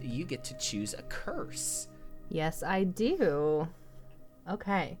 you get to choose a curse. Yes, I do.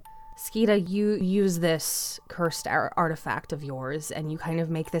 Okay. Skeeta, you use this cursed artifact of yours, and you kind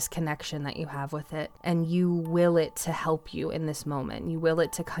of make this connection that you have with it, and you will it to help you in this moment. You will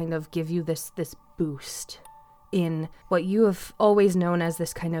it to kind of give you this boost in what you have always known as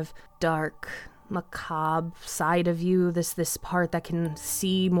this kind of dark, macabre side of you, this part that can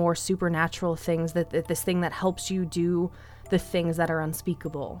see more supernatural things, that this thing that helps you do the things that are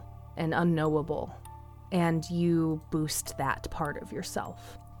unspeakable and unknowable, and you boost that part of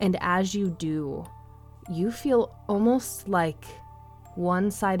yourself. And as you do, you feel almost like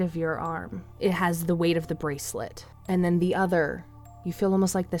one side of your arm, it has the weight of the bracelet, and then the other, you feel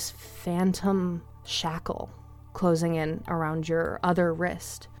almost like this phantom shackle closing in around your other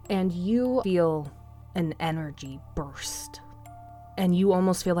wrist, and you feel an energy burst. And you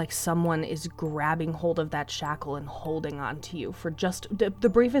almost feel like someone is grabbing hold of that shackle and holding on to you for just the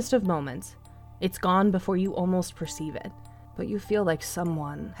briefest of moments. It's gone before you almost perceive it. But you feel like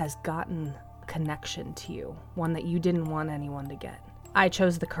someone has gotten a connection to you, one that you didn't want anyone to get. I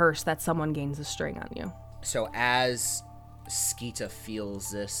chose the curse that someone gains a string on you. So as Skeeta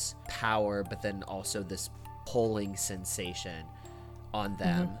feels this power, but then also this pulling sensation on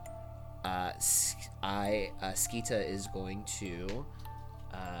them, Skeeta is going to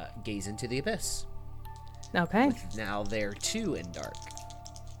gaze into the abyss. Okay. Now they're two in dark.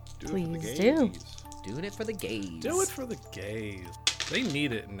 Please do. Doing it for the gaze. Do it for the gays. They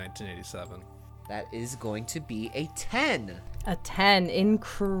need it in 1987. That is going to be a 10. A 10.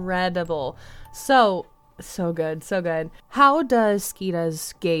 Incredible. So good, so good. How does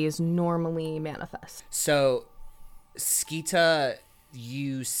Skeeta's gaze normally manifest? So, Skeeta,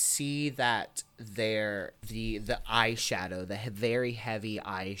 you see that the eyeshadow, the very heavy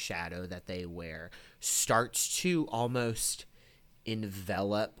eyeshadow that they wear, starts to almost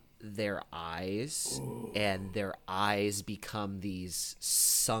envelop their eyes. Ooh. And their eyes become these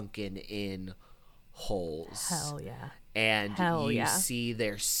sunken in holes. Hell yeah. And you see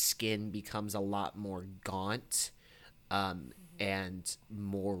their skin becomes a lot more gaunt and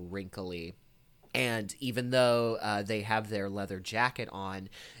more wrinkly. And even though they have their leather jacket on,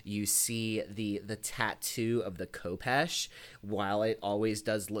 you see the tattoo of the Khopesh. While it always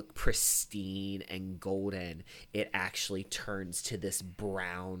does look pristine and golden, it actually turns to this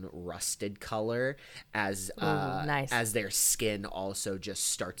brown rusted color as nice. As their skin also just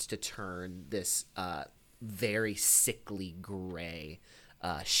starts to turn this very sickly gray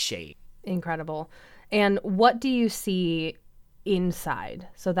shade. Incredible. And what do you see inside?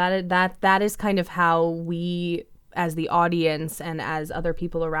 So that is kind of how we as the audience and as other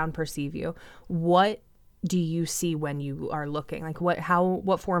people around perceive you. What do you see when you are looking? Like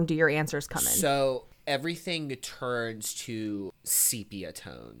what form do your answers come in? So everything turns to sepia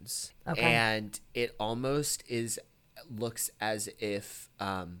tones. Okay. And it almost looks as if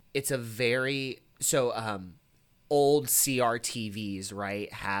it's a very old CRTVs,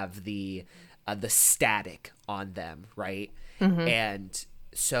 right, have the static on them, right? Mm-hmm. And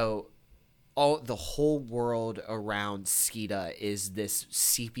so the whole world around Skeeta is this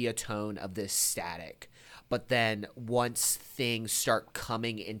sepia tone of this static. But then once things start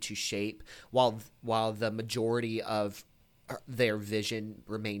coming into shape, while the majority of their vision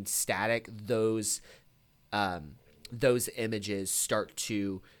remains static, those images start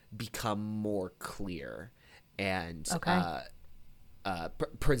to become more clear and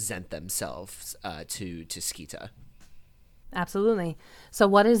present themselves to Skeeta. Absolutely. So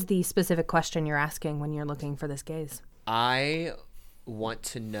what is the specific question you're asking when you're looking for this gaze? I want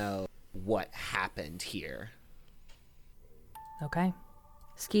to know what happened here. Okay.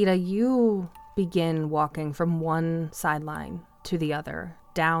 Skeeta, you begin walking from one sideline to the other,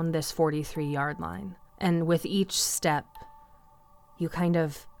 down this 43-yard line. And with each step, you kind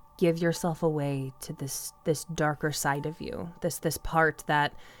of give yourself away to this darker side of you, this part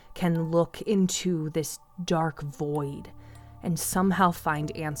that can look into this dark void and somehow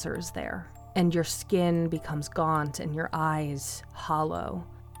find answers there. And your skin becomes gaunt and your eyes hollow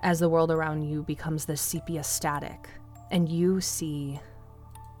as the world around you becomes this sepia static. And you see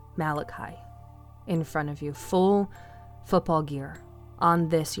Malachi in front of you, full football gear, on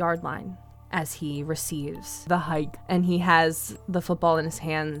this yard line as he receives the hike. And he has the football in his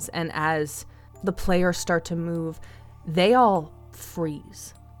hands, and as the players start to move, they all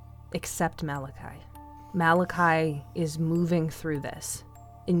freeze, except Malachi. Malachi is moving through this,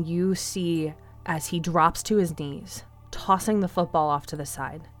 and you see as he drops to his knees, tossing the football off to the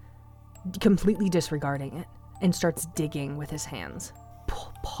side, completely disregarding it, and starts digging with his hands,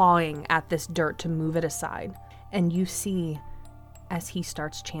 pawing at this dirt to move it aside. And you see as he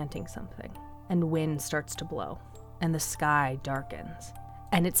starts chanting something, and wind starts to blow, and the sky darkens,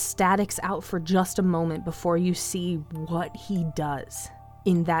 and it statics out for just a moment before you see what he does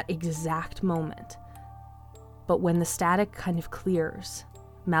in that exact moment. But when the static kind of clears,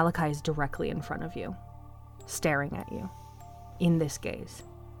 Malachi is directly in front of you, staring at you in this gaze.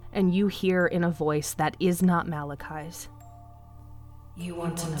 And you hear in a voice that is not Malachi's, "You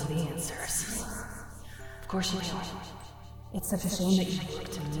want to know the answers? Of course you do. It's such a shame that you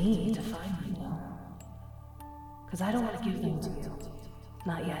look to me to find them, though. Because I don't want to give them to you.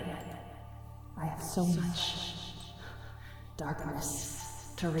 Not yet. I have so much darkness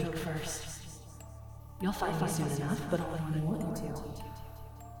to rake first. You'll find me soon enough, but only when I want you to.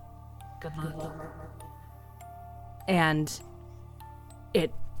 Good luck. And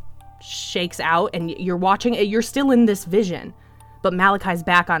it shakes out, and you're watching it. You're still in this vision, but Malachi's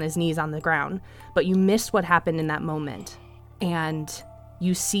back on his knees on the ground. But you missed what happened in that moment. And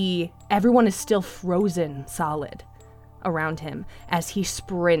you see everyone is still frozen solid around him as he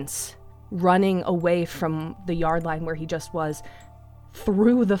sprints, running away from the yard line where he just was,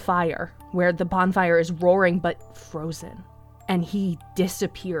 through the fire, where the bonfire is roaring but frozen. And he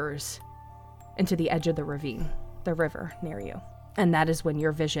disappears into the edge of the ravine, the river near you. And that is when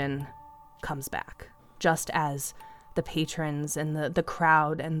your vision comes back, just as the patrons and the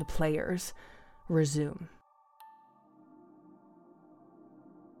crowd and the players resume.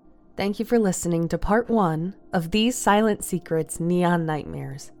 Thank you for listening to part 1 of These Silent Secrets Neon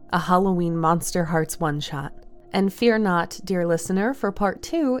Nightmares, a Halloween Monster Hearts one-shot. And fear not, dear listener, for part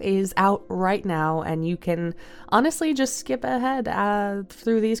 2 is out right now, and you can honestly just skip ahead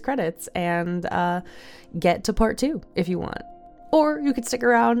through these credits and get to part 2 if you want. Or you could stick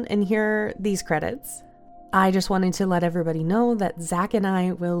around and hear these credits. I just wanted to let everybody know that Zach and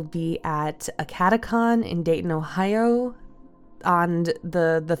I will be at AcadeCon in Dayton, Ohio on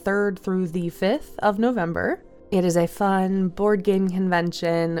the 3rd through the 5th of November. It is a fun board game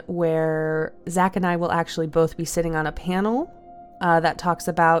convention where Zach and I will actually both be sitting on a panel that talks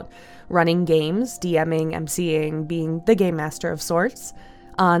about running games, DMing, MCing, being the game master of sorts,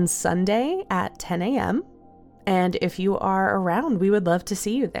 on Sunday at 10 a.m. And if you are around, we would love to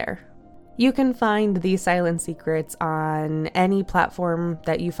see you there. You can find These Silent Secrets on any platform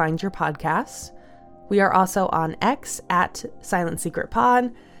that you find your podcasts. We are also on X at Silent Secret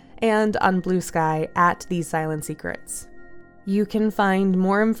Pod, and on Blue Sky at These Silent Secrets. You can find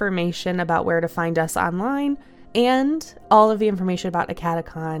more information about where to find us online and all of the information about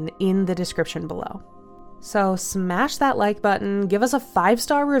AcadeCon in the description below. So smash that like button, give us a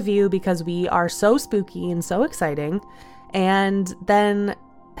 5-star review because we are so spooky and so exciting, and then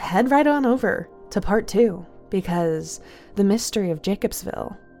head right on over to part 2 because the mystery of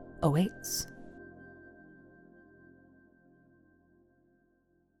Jacobsville awaits.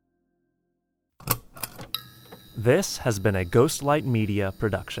 This has been a Ghostlight Media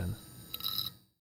production.